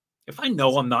if I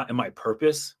know I'm not in my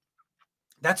purpose,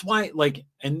 that's why, like,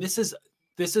 and this is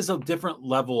a different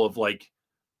level of like,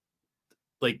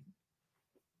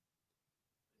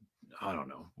 I don't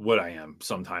know what I am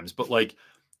sometimes, but like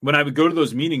when I would go to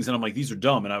those meetings and I'm like, these are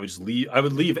dumb, and I would just leave. I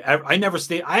would leave. I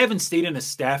haven't stayed in a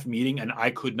staff meeting, and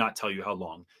I could not tell you how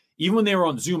long. Even when they were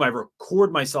on Zoom, I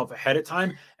record myself ahead of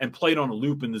time and play it on a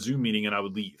loop in the Zoom meeting, and I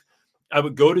would leave. I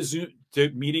would go to Zoom to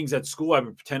meetings at school. I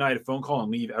would pretend I had a phone call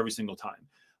and leave every single time.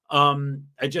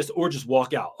 Or just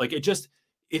walk out. Like if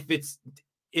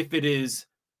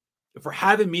we're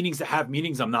having meetings to have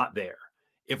meetings, I'm not there.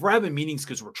 If we're having meetings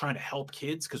because we're trying to help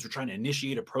kids, because we're trying to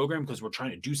initiate a program, because we're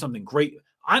trying to do something great,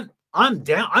 I'm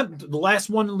down. I'm the last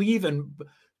one to leave and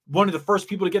one of the first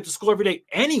people to get to school every day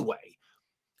anyway.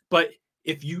 But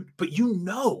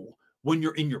when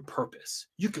you're in your purpose,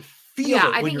 you can feel it.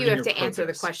 I think you have to answer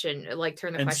the question, like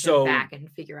turn the question back and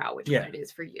figure out which one it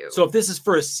is for you. So if this is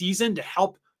for a season to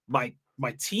help my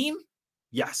team,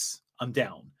 yes, I'm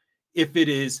down. If it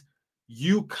is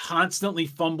you constantly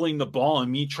fumbling the ball and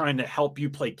me trying to help you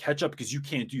play catch up because you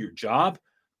can't do your job,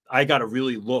 I got to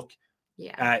really look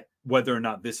at whether or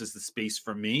not this is the space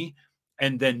for me.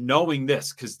 And then knowing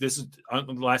this, because this is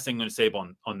the last thing I'm going to say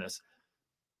on this.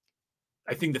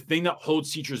 I think the thing that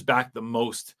holds teachers back the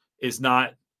most is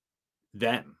not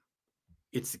them.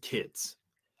 It's the kids.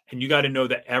 And you got to know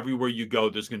that everywhere you go,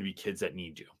 there's going to be kids that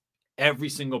need you. Every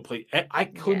single place. I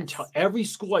couldn't tell. Every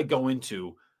school I go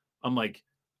into, I'm like,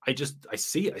 I just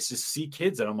see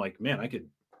kids and I'm like, man, I could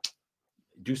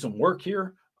do some work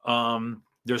here.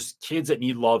 There's kids that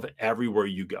need love everywhere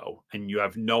you go. And you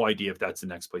have no idea if that's the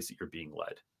next place that you're being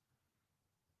led.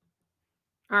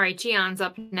 All right, Gion's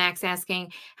up next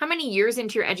asking, how many years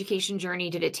into your education journey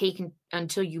did it take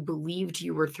until you believed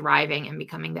you were thriving and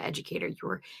becoming the educator you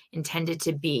were intended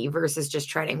to be versus just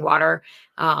treading water,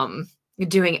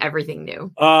 doing everything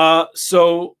new?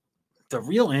 So the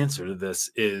real answer to this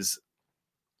is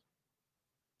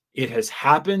it has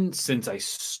happened since I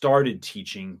started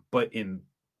teaching, but in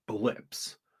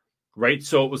blips, right?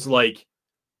 So it was like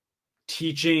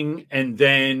teaching and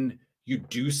then you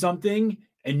do something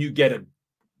and you get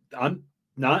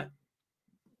not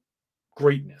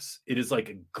greatness. It is like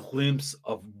a glimpse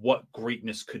of what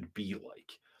greatness could be like.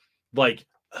 Like,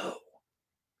 oh,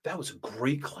 that was a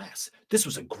great class. This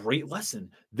was a great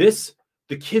lesson.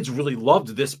 The kids really loved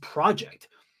this project.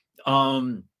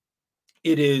 It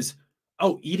is,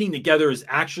 eating together is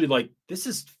actually like, this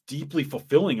is deeply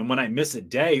fulfilling. And when I miss a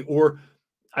day, or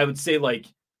I would say like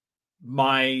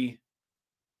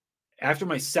after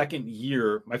my second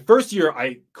year, my first year,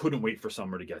 I couldn't wait for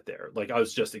summer to get there. Like I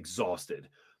was just exhausted.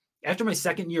 After my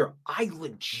second year, I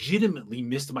legitimately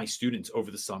missed my students over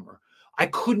the summer. I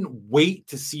couldn't wait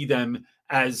to see them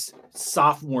as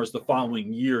sophomores the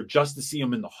following year, just to see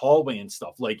them in the hallway and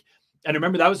stuff. Like, and I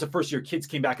remember that was the first year kids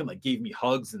came back and like gave me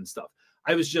hugs and stuff.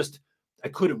 I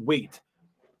couldn't wait.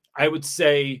 I would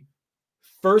say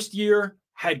first year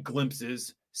had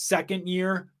glimpses. Second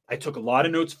year, I took a lot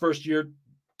of notes first year,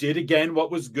 did again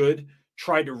what was good,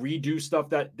 tried to redo stuff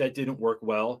that didn't work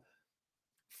well.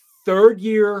 Third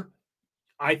year,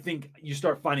 I think you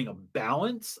start finding a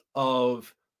balance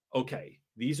of, okay,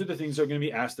 these are the things that are going to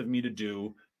be asked of me to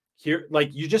do here.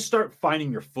 Like you just start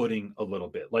finding your footing a little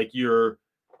bit. Like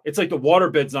it's like the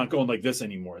waterbed's not going like this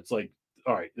anymore. It's like,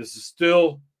 all right, this is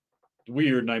still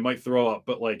weird and I might throw up,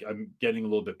 but like I'm getting a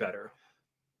little bit better.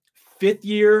 Fifth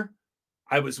year,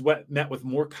 I was met with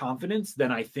more confidence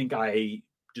than I think I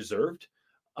deserved.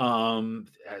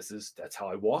 That's how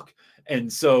I walk.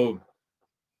 And so,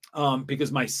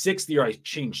 because my sixth year, I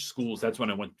changed schools. That's when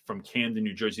I went from Camden,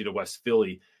 New Jersey to West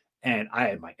Philly. And I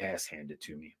had my ass handed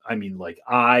to me. I mean, like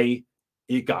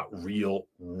it got real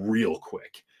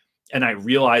quick. And I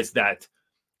realized that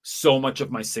so much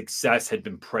of my success had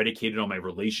been predicated on my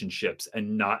relationships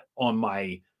and not on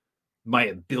my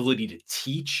ability to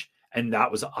teach. And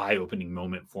that was an eye-opening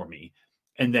moment for me.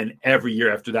 And then every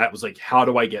year after that was like, how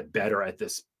do I get better at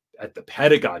the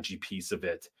pedagogy piece of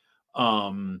it?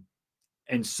 And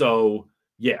so,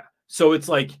 yeah. So it's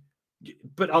like,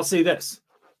 but I'll say this,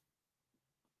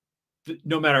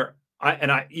 no matter,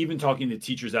 even talking to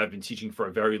teachers that I've been teaching for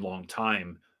a very long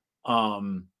time,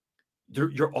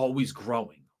 you're always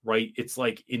growing. Right. It's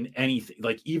like in anything,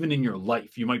 like even in your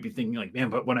life, you might be thinking like, man,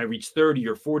 but when I reach 30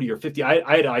 or 40 or 50,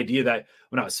 I had an idea that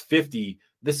when I was 50,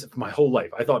 this is my whole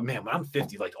life. I thought, man, when I'm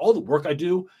 50, like all the work I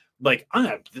do, like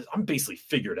I'm basically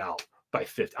figured out by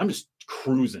 50. I'm just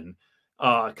cruising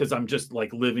because I'm just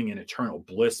like living in eternal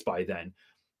bliss by then.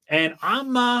 And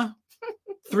I'm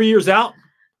 3 years out.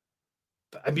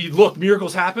 I mean, look,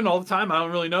 miracles happen all the time. I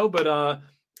don't really know, but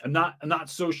I'm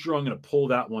not so sure I'm going to pull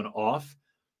that one off.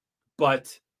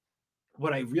 But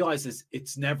what I realize is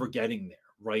it's never getting there,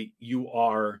 right?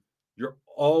 You're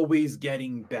always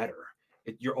getting better.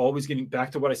 You're always getting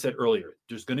back to what I said earlier.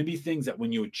 There's going to be things that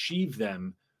when you achieve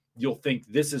them, you'll think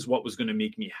this is what was going to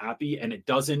make me happy. And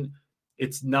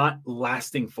it's not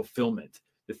lasting fulfillment.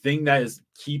 The thing that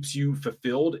keeps you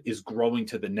fulfilled is growing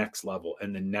to the next level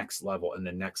and the next level and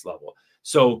the next level.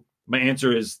 So My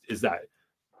answer is that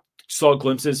saw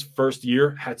glimpses first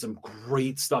year, had some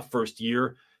great stuff first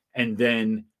year, and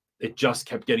then it just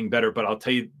kept getting better. But I'll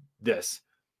tell you this,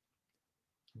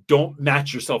 don't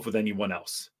match yourself with anyone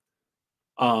else.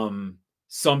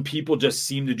 Some people just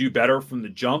seem to do better from the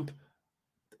jump,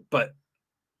 but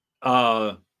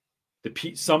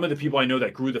some of the people I know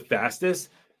that grew the fastest,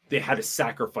 they had to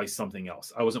sacrifice something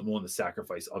else. I wasn't willing to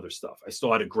sacrifice other stuff. I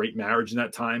still had a great marriage in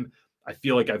that time. I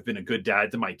feel like I've been a good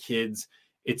dad to my kids.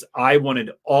 I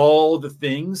wanted all the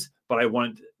things, but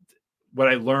what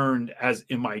I learned as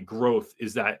in my growth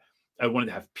is that I wanted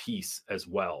to have peace as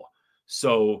well.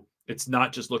 So it's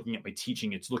not just looking at my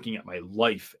teaching, it's looking at my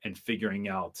life and figuring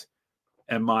out,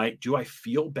 do I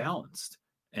feel balanced?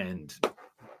 And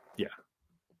yeah.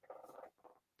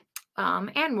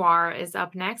 Anwar is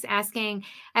up next asking,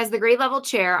 as the grade level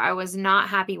chair, I was not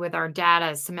happy with our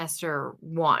data semester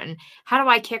 1. How do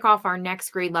I kick off our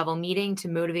next grade level meeting to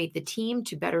motivate the team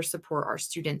to better support our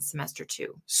students semester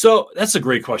 2? So that's a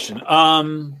great question.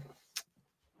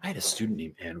 I had a student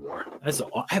named Anwar.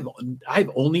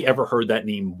 I've only ever heard that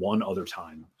name one other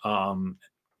time. And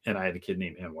I had a kid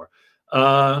named Anwar.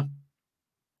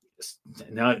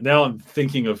 Now I'm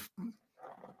thinking of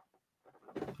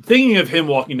him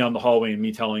walking down the hallway and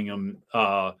me telling him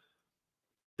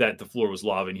that the floor was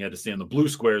lava and he had to stay on the blue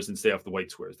squares and stay off the white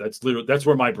squares. That's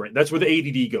where my brain, that's where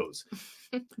the ADD goes.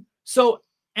 So,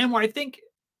 Anwar, I think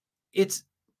it's,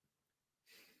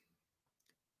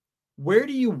 where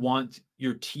do you want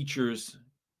your teachers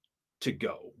to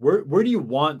go? Where do you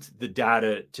want the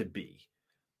data to be?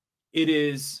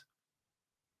 There's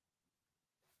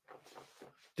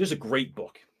a great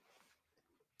book.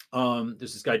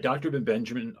 There's this guy, Dr.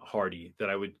 Benjamin Hardy, that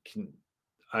I would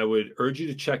urge you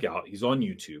to check out. He's on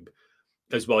YouTube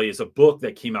as well. He has a book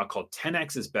that came out called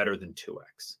 10X is better than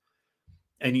 2X.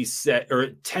 And he said, or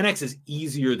 10X is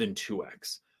easier than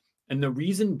 2X. And the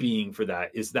reason being for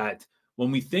that is that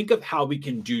when we think of how we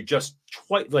can do just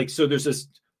twice, so there's this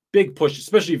big push,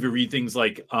 especially if you read things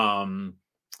like a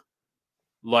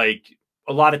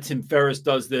lot of Tim Ferriss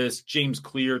does this. James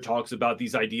Clear talks about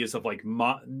these ideas of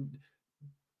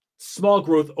small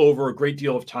growth over a great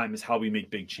deal of time is how we make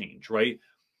big change, right?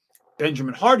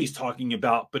 Benjamin Hardy's talking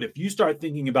about, but if you start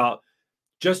thinking about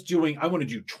just doing, I want to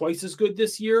do twice as good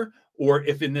this year, or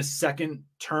if in this second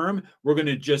term, we're going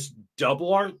to just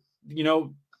double our,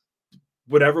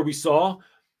 whatever we saw.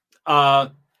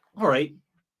 All right.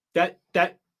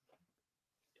 The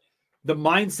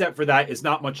mindset for that is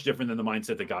not much different than the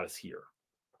mindset that got us here.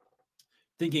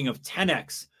 Thinking of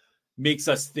 10X makes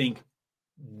us think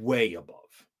way above.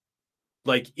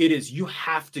 You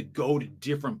have to go to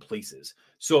different places.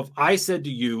 So if I said to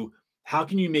you, how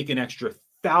can you make an extra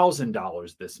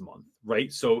 $1,000 this month,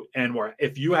 right? So, Anwar,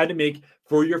 if you had to make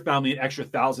for your family an extra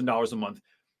 $1,000 a month,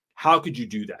 how could you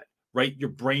do that, right? Your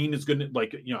brain is going to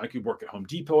I could work at Home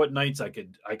Depot at nights. I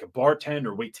could bartend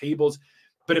or wait tables.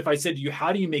 But if I said to you,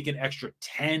 how do you make an extra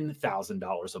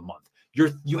 $10,000 a month?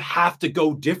 You have to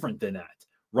go different than that,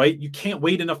 right? You can't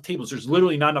wait enough tables. There's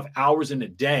literally not enough hours in a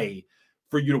day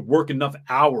for you to work enough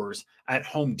hours at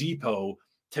Home Depot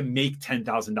to make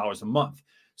 $10,000 a month.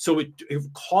 So it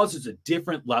causes a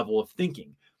different level of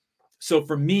thinking. So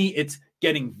for me, it's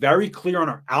getting very clear on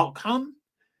our outcome.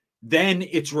 Then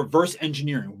it's reverse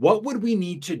engineering. What would we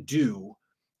need to do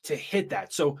to hit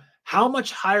that? So how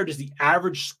much higher does the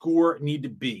average score need to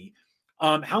be?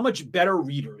 How much better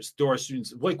readers do our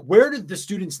students, where do the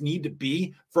students need to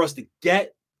be for us to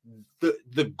get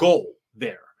the goal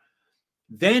there?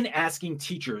 Then asking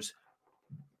teachers,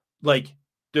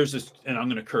 there's this, and I'm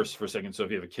going to curse for a second. So if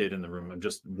you have a kid in the room, I'm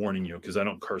just warning you because I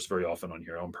don't curse very often on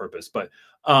here on purpose. But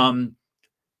Tom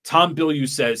Bilyeu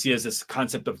says he has this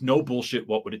concept of no bullshit.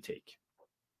 What would it take?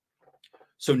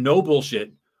 So no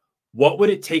bullshit. What would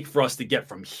it take for us to get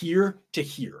from here to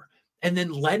here? And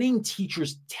then letting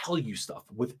teachers tell you stuff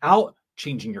without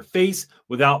changing your face,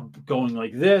 without going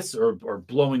like this or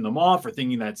blowing them off or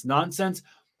thinking that's nonsense.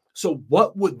 So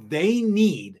what would they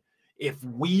need if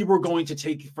we were going to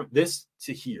take from this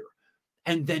to here?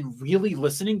 And then really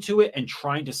listening to it and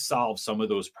trying to solve some of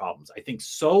those problems. I think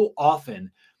so often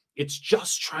it's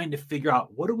just trying to figure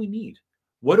out, what do we need?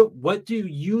 What do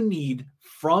you need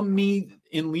from me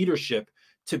in leadership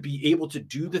to be able to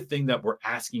do the thing that we're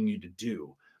asking you to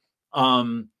do?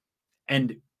 And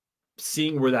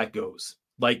seeing where that goes.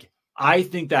 I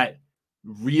think that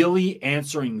really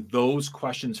answering those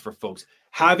questions for folks,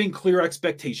 having clear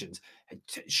expectations,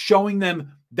 showing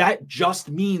them that just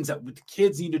means that what the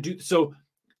kids need to do. So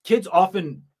kids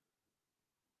often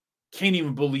can't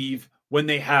even believe when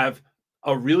they have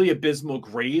a really abysmal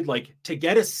grade, like to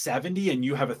get a 70 and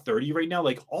you have a 30 right now,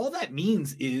 like all that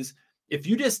means is if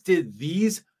you just did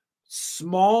these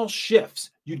small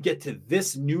shifts, you'd get to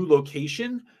this new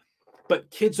location. But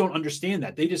kids don't understand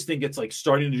that. They just think it's like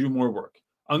starting to do more work.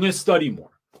 I'm going to study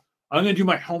more. I'm going to do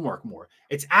my homework more.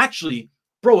 It's actually,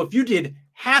 bro, if you did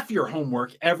half your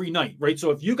homework every night, right?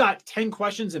 So if you got 10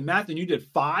 questions in math and you did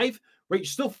 5, right, you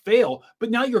still fail, but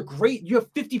now you're great. You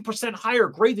have 50% higher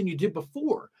grade than you did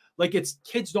before. Like it's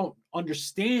kids don't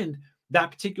understand that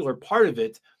particular part of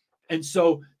it. And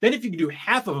so then if you can do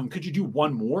half of them, could you do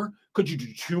one more? Could you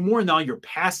do 2 more? Now you're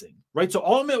passing, right? So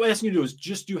all I'm asking you to do is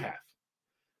just do half.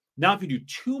 Now, if you do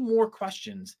 2 more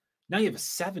questions, now you have a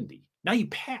 70. Now you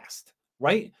passed,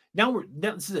 right? Now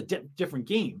this is a different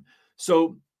game.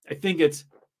 So I think it's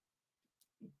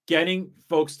getting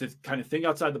folks to kind of think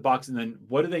outside the box, and then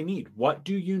what do they need? What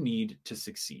do you need to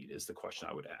succeed is the question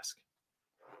I would ask.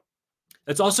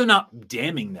 It's also not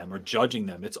damning them or judging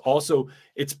them. It's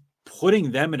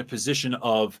putting them in a position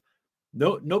of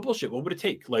no bullshit. What would it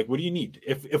take? Like, what do you need?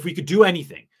 If we could do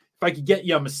anything, if I could get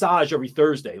you a massage every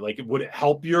Thursday, like would it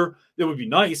help it would be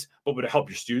nice, but would it help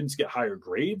your students get higher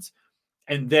grades?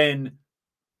 And then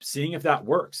seeing if that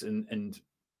works. And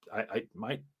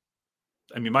my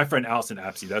friend Allison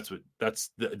Apsey, that's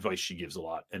the advice she gives a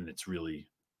lot. And it's really,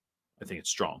 I think it's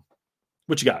strong.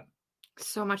 What you got?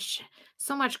 So much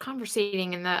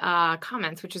conversating in the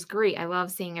comments, which is great. I love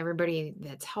seeing everybody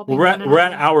that's helping. We're at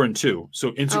an hour and 2.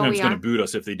 So Instagram's going to boot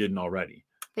us if they didn't already.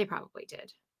 They probably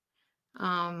did.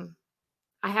 I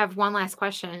have one last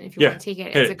question. If you want to take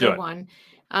it, it's a good one.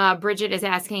 Bridget is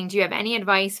asking, do you have any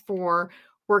advice for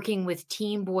working with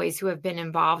teen boys who have been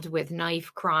involved with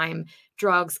knife crime,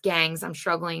 drugs, gangs? I'm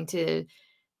struggling to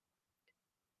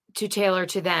tailor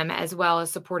to them as well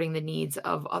as supporting the needs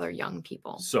of other young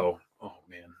people. So, oh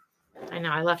man, I know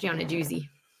I left you on a doozy.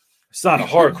 It's not a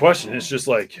hard question. It's just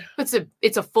like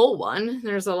it's a full one.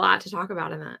 There's a lot to talk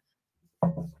about in that.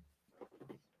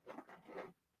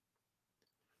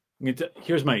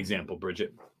 Here's my example,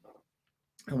 Bridget.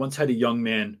 I once had a young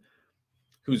man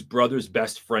whose brother's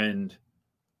best friend.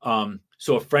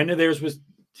 So a friend of theirs was.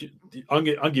 I'll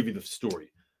give you the story.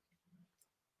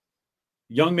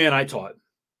 Young man I taught.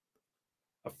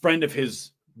 A friend of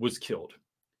his was killed.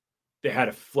 They had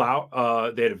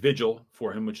a vigil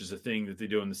for him, which is a thing that they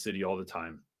do in the city all the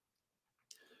time.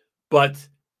 But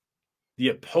the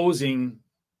opposing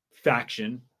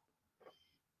faction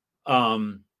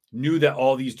knew that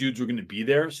all these dudes were going to be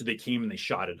there, so they came and they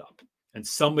shot it up. And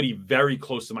somebody very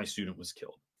close to my student was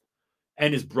killed.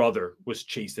 And his brother was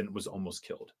chased and was almost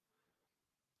killed.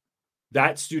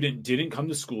 That student didn't come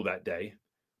to school that day,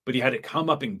 but he had to come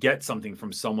up and get something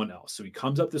from someone else. So he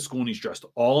comes up to school and he's dressed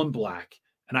all in black.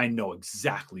 And I know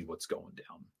exactly what's going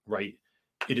down, right?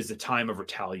 It is a time of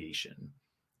retaliation.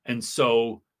 And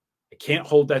so I can't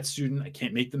hold that student. I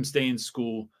can't make them stay in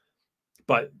school.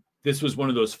 But this was one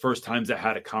of those first times I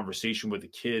had a conversation with a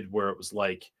kid where it was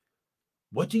like,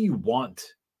 what do you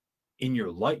want in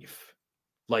your life?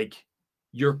 Like,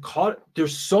 you're caught.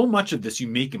 There's so much of this you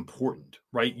make important,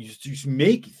 right?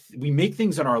 We make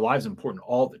things in our lives important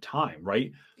all the time,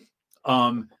 right?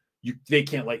 They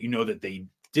can't let you know that they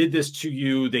did this to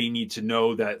you. They need to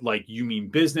know that like you mean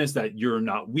business, that you're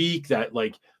not weak, that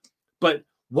like, but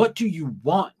what do you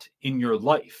want in your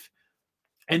life?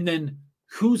 And then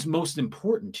who's most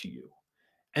important to you?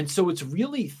 And so it's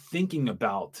really thinking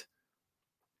about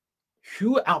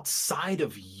who outside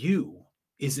of you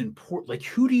is important. Like,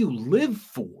 who do you live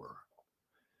for?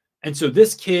 And so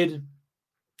this kid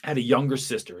had a younger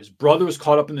sister. His brother was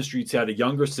caught up in the streets. He had a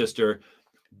younger sister.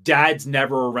 Dad's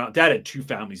never around. Dad had 2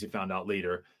 families, he found out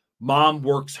later. Mom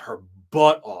works her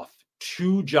butt off,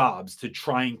 2 jobs to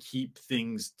try and keep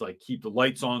things, like keep the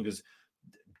lights on, because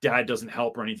dad doesn't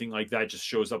help or anything like that. Just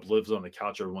shows up, lives on the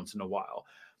couch every once in a while.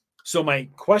 So my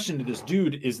question to this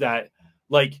dude is that,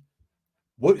 like,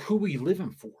 who are you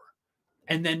living for?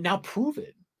 And then now prove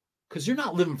it, because you're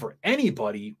not living for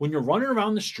anybody when you're running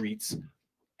around the streets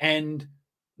and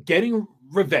getting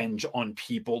revenge on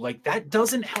people. Like, that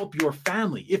doesn't help your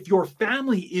family. If your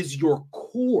family is your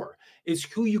core, is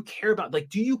who you care about, like,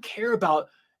 do you care about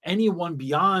anyone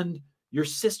beyond your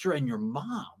sister and your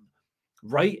mom?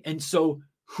 Right. And so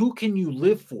who can you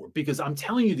live for? Because I'm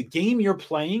telling you, the game you're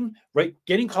playing, right,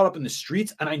 getting caught up in the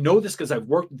streets, and I know this because I've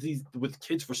worked with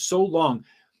kids for so long,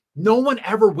 no one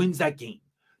ever wins that game.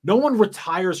 No one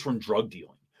retires from drug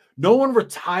dealing. No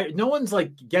one's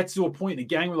like gets to a point in a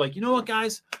gang where like, you know what,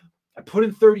 guys, I put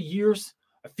in 30 years.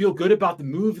 I feel good about the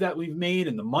move that we've made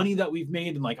and the money that we've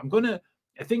made. And like,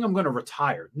 I think I'm going to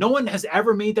retire. No one has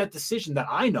ever made that decision that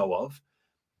I know of.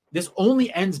 This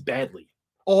only ends badly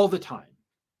all the time.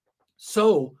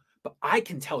 So, but I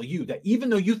can tell you that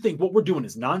even though you think what we're doing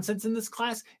is nonsense in this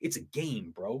class, it's a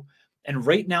game, bro. And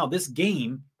right now, this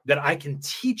game that I can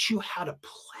teach you how to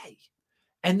play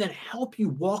and then help you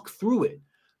walk through it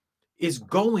is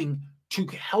going to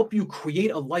help you create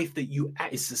a life that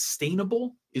is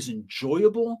sustainable, is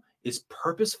enjoyable, is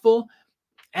purposeful.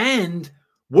 And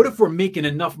what if we're making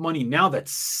enough money now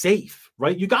that's safe,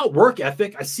 right? You got work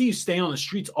ethic. I see you staying on the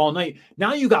streets all night.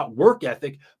 Now you got work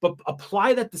ethic, but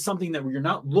apply that to something that you're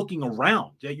not looking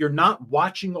around, that you're not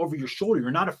watching over your shoulder.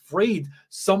 You're not afraid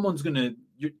someone's going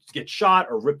to get shot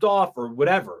or ripped off or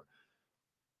whatever.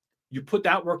 You put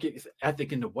that work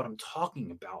ethic into what I'm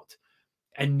talking about.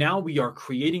 And now we are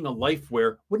creating a life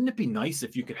where, wouldn't it be nice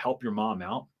if you could help your mom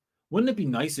out? Wouldn't it be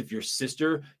nice if your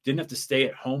sister didn't have to stay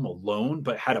at home alone,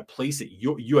 but had a place that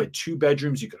you had 2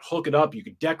 bedrooms, you could hook it up, you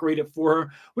could decorate it for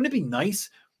her? Wouldn't it be nice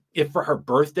if for her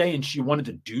birthday and she wanted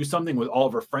to do something with all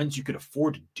of her friends, you could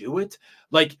afford to do it?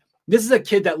 Like, this is a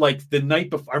kid that, like, the night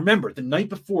before, I remember the night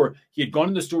before, he had gone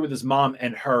to the store with his mom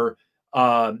and her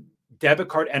debit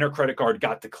card and her credit card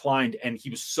got declined. And he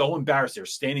was so embarrassed. They were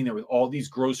standing there with all these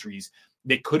groceries.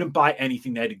 They couldn't buy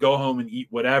anything. They had to go home and eat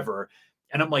whatever.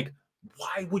 And I'm like,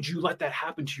 why would you let that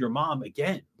happen to your mom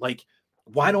again? Like,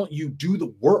 why don't you do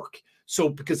the work? So,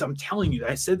 because I'm telling you,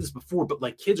 I said this before, but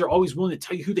like, kids are always willing to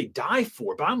tell you who they die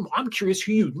for. But I'm curious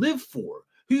who you live for,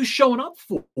 who you showing up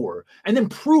for, and then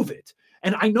prove it.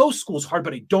 And I know school's hard,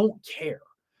 but I don't care,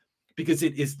 because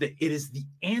it is the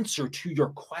answer to your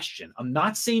question. I'm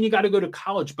not saying you got to go to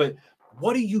college, but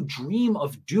what do you dream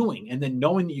of doing? And then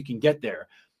knowing that you can get there.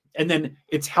 And then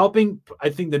it's helping. I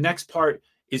think the next part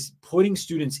is putting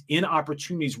students in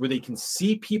opportunities where they can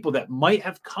see people that might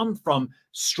have come from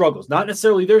struggles, not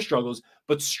necessarily their struggles,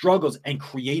 but struggles, and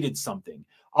created something.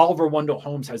 Oliver Wendell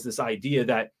Holmes has this idea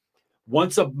that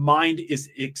once a mind is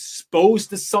exposed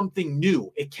to something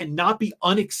new, it cannot be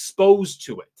unexposed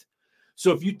to it.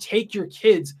 So if you take your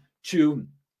kids to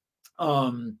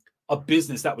a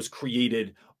business that was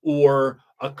created, or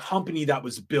a company that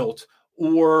was built,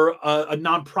 or a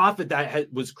nonprofit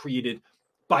that was created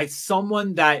by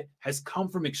someone that has come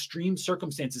from extreme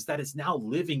circumstances that is now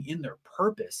living in their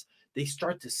purpose, they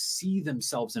start to see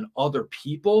themselves in other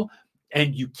people,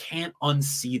 and you can't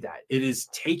unsee that. It is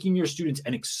taking your students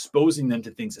and exposing them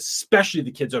to things, especially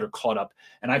the kids that are caught up.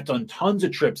 And I've done tons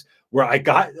of trips where I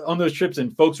got on those trips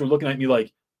and folks were looking at me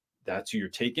like, that's who you're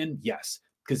taking? Yes,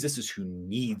 because this is who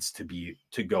needs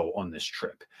to go on this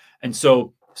trip. And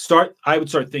so I would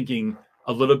start thinking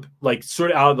a little like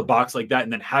sort of out of the box like that,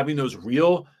 and then having those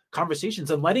real conversations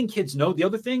and letting kids know. The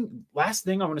other thing, last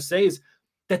thing I want to say is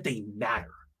that they matter.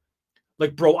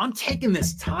 Like, bro, I'm taking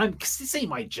this time because this ain't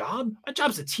my job. My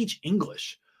job's to teach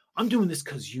English. I'm doing this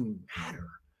because you matter,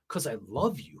 because I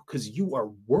love you, because you are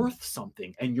worth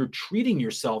something, and you're treating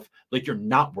yourself like you're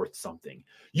not worth something.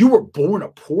 You were born a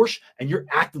Porsche and you're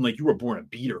acting like you were born a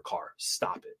beater car.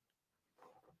 Stop it.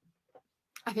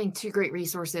 I think 2 great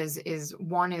resources is,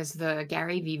 one is the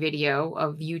Gary Vee video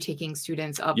of you taking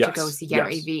students up to go see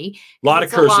Gary Vee. A lot of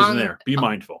curses in there. Be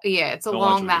mindful. Yeah, it's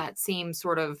along that same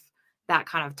sort of that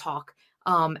kind of talk.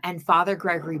 And Father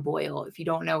Gregory Boyle, if you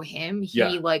don't know him,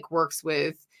 he like works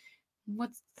with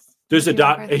there's a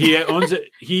doc. He owns it.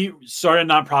 He started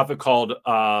a nonprofit called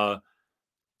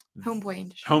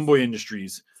Homeboy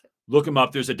Industries. Look him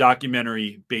up. There's a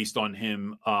documentary based on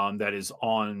him that is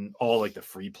on all like the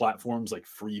free platforms like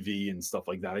Freevee and stuff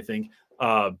like that, I think.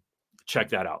 Check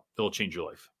that out. It'll change your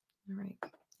life. All right.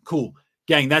 Cool.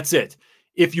 Gang, that's it.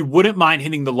 If you wouldn't mind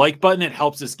hitting the like button, it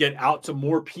helps us get out to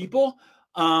more people.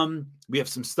 We have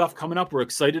some stuff coming up we're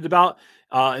excited about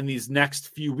in these next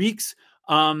few weeks.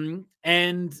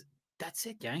 And that's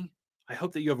it, gang. I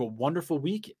hope that you have a wonderful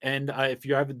week. And if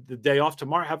you have the day off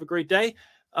tomorrow, have a great day.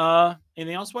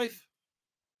 Anything else, wife?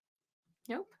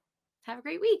 Nope. Have a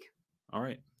great week. All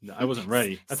right. I wasn't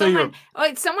ready.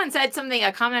 Someone said something,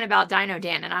 a comment about Dino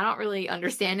Dan, and I don't really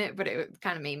understand it, but it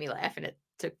kind of made me laugh, and it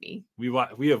took me. We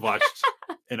have watched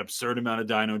an absurd amount of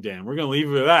Dino Dan. We're going to leave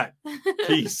it with that.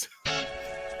 Peace.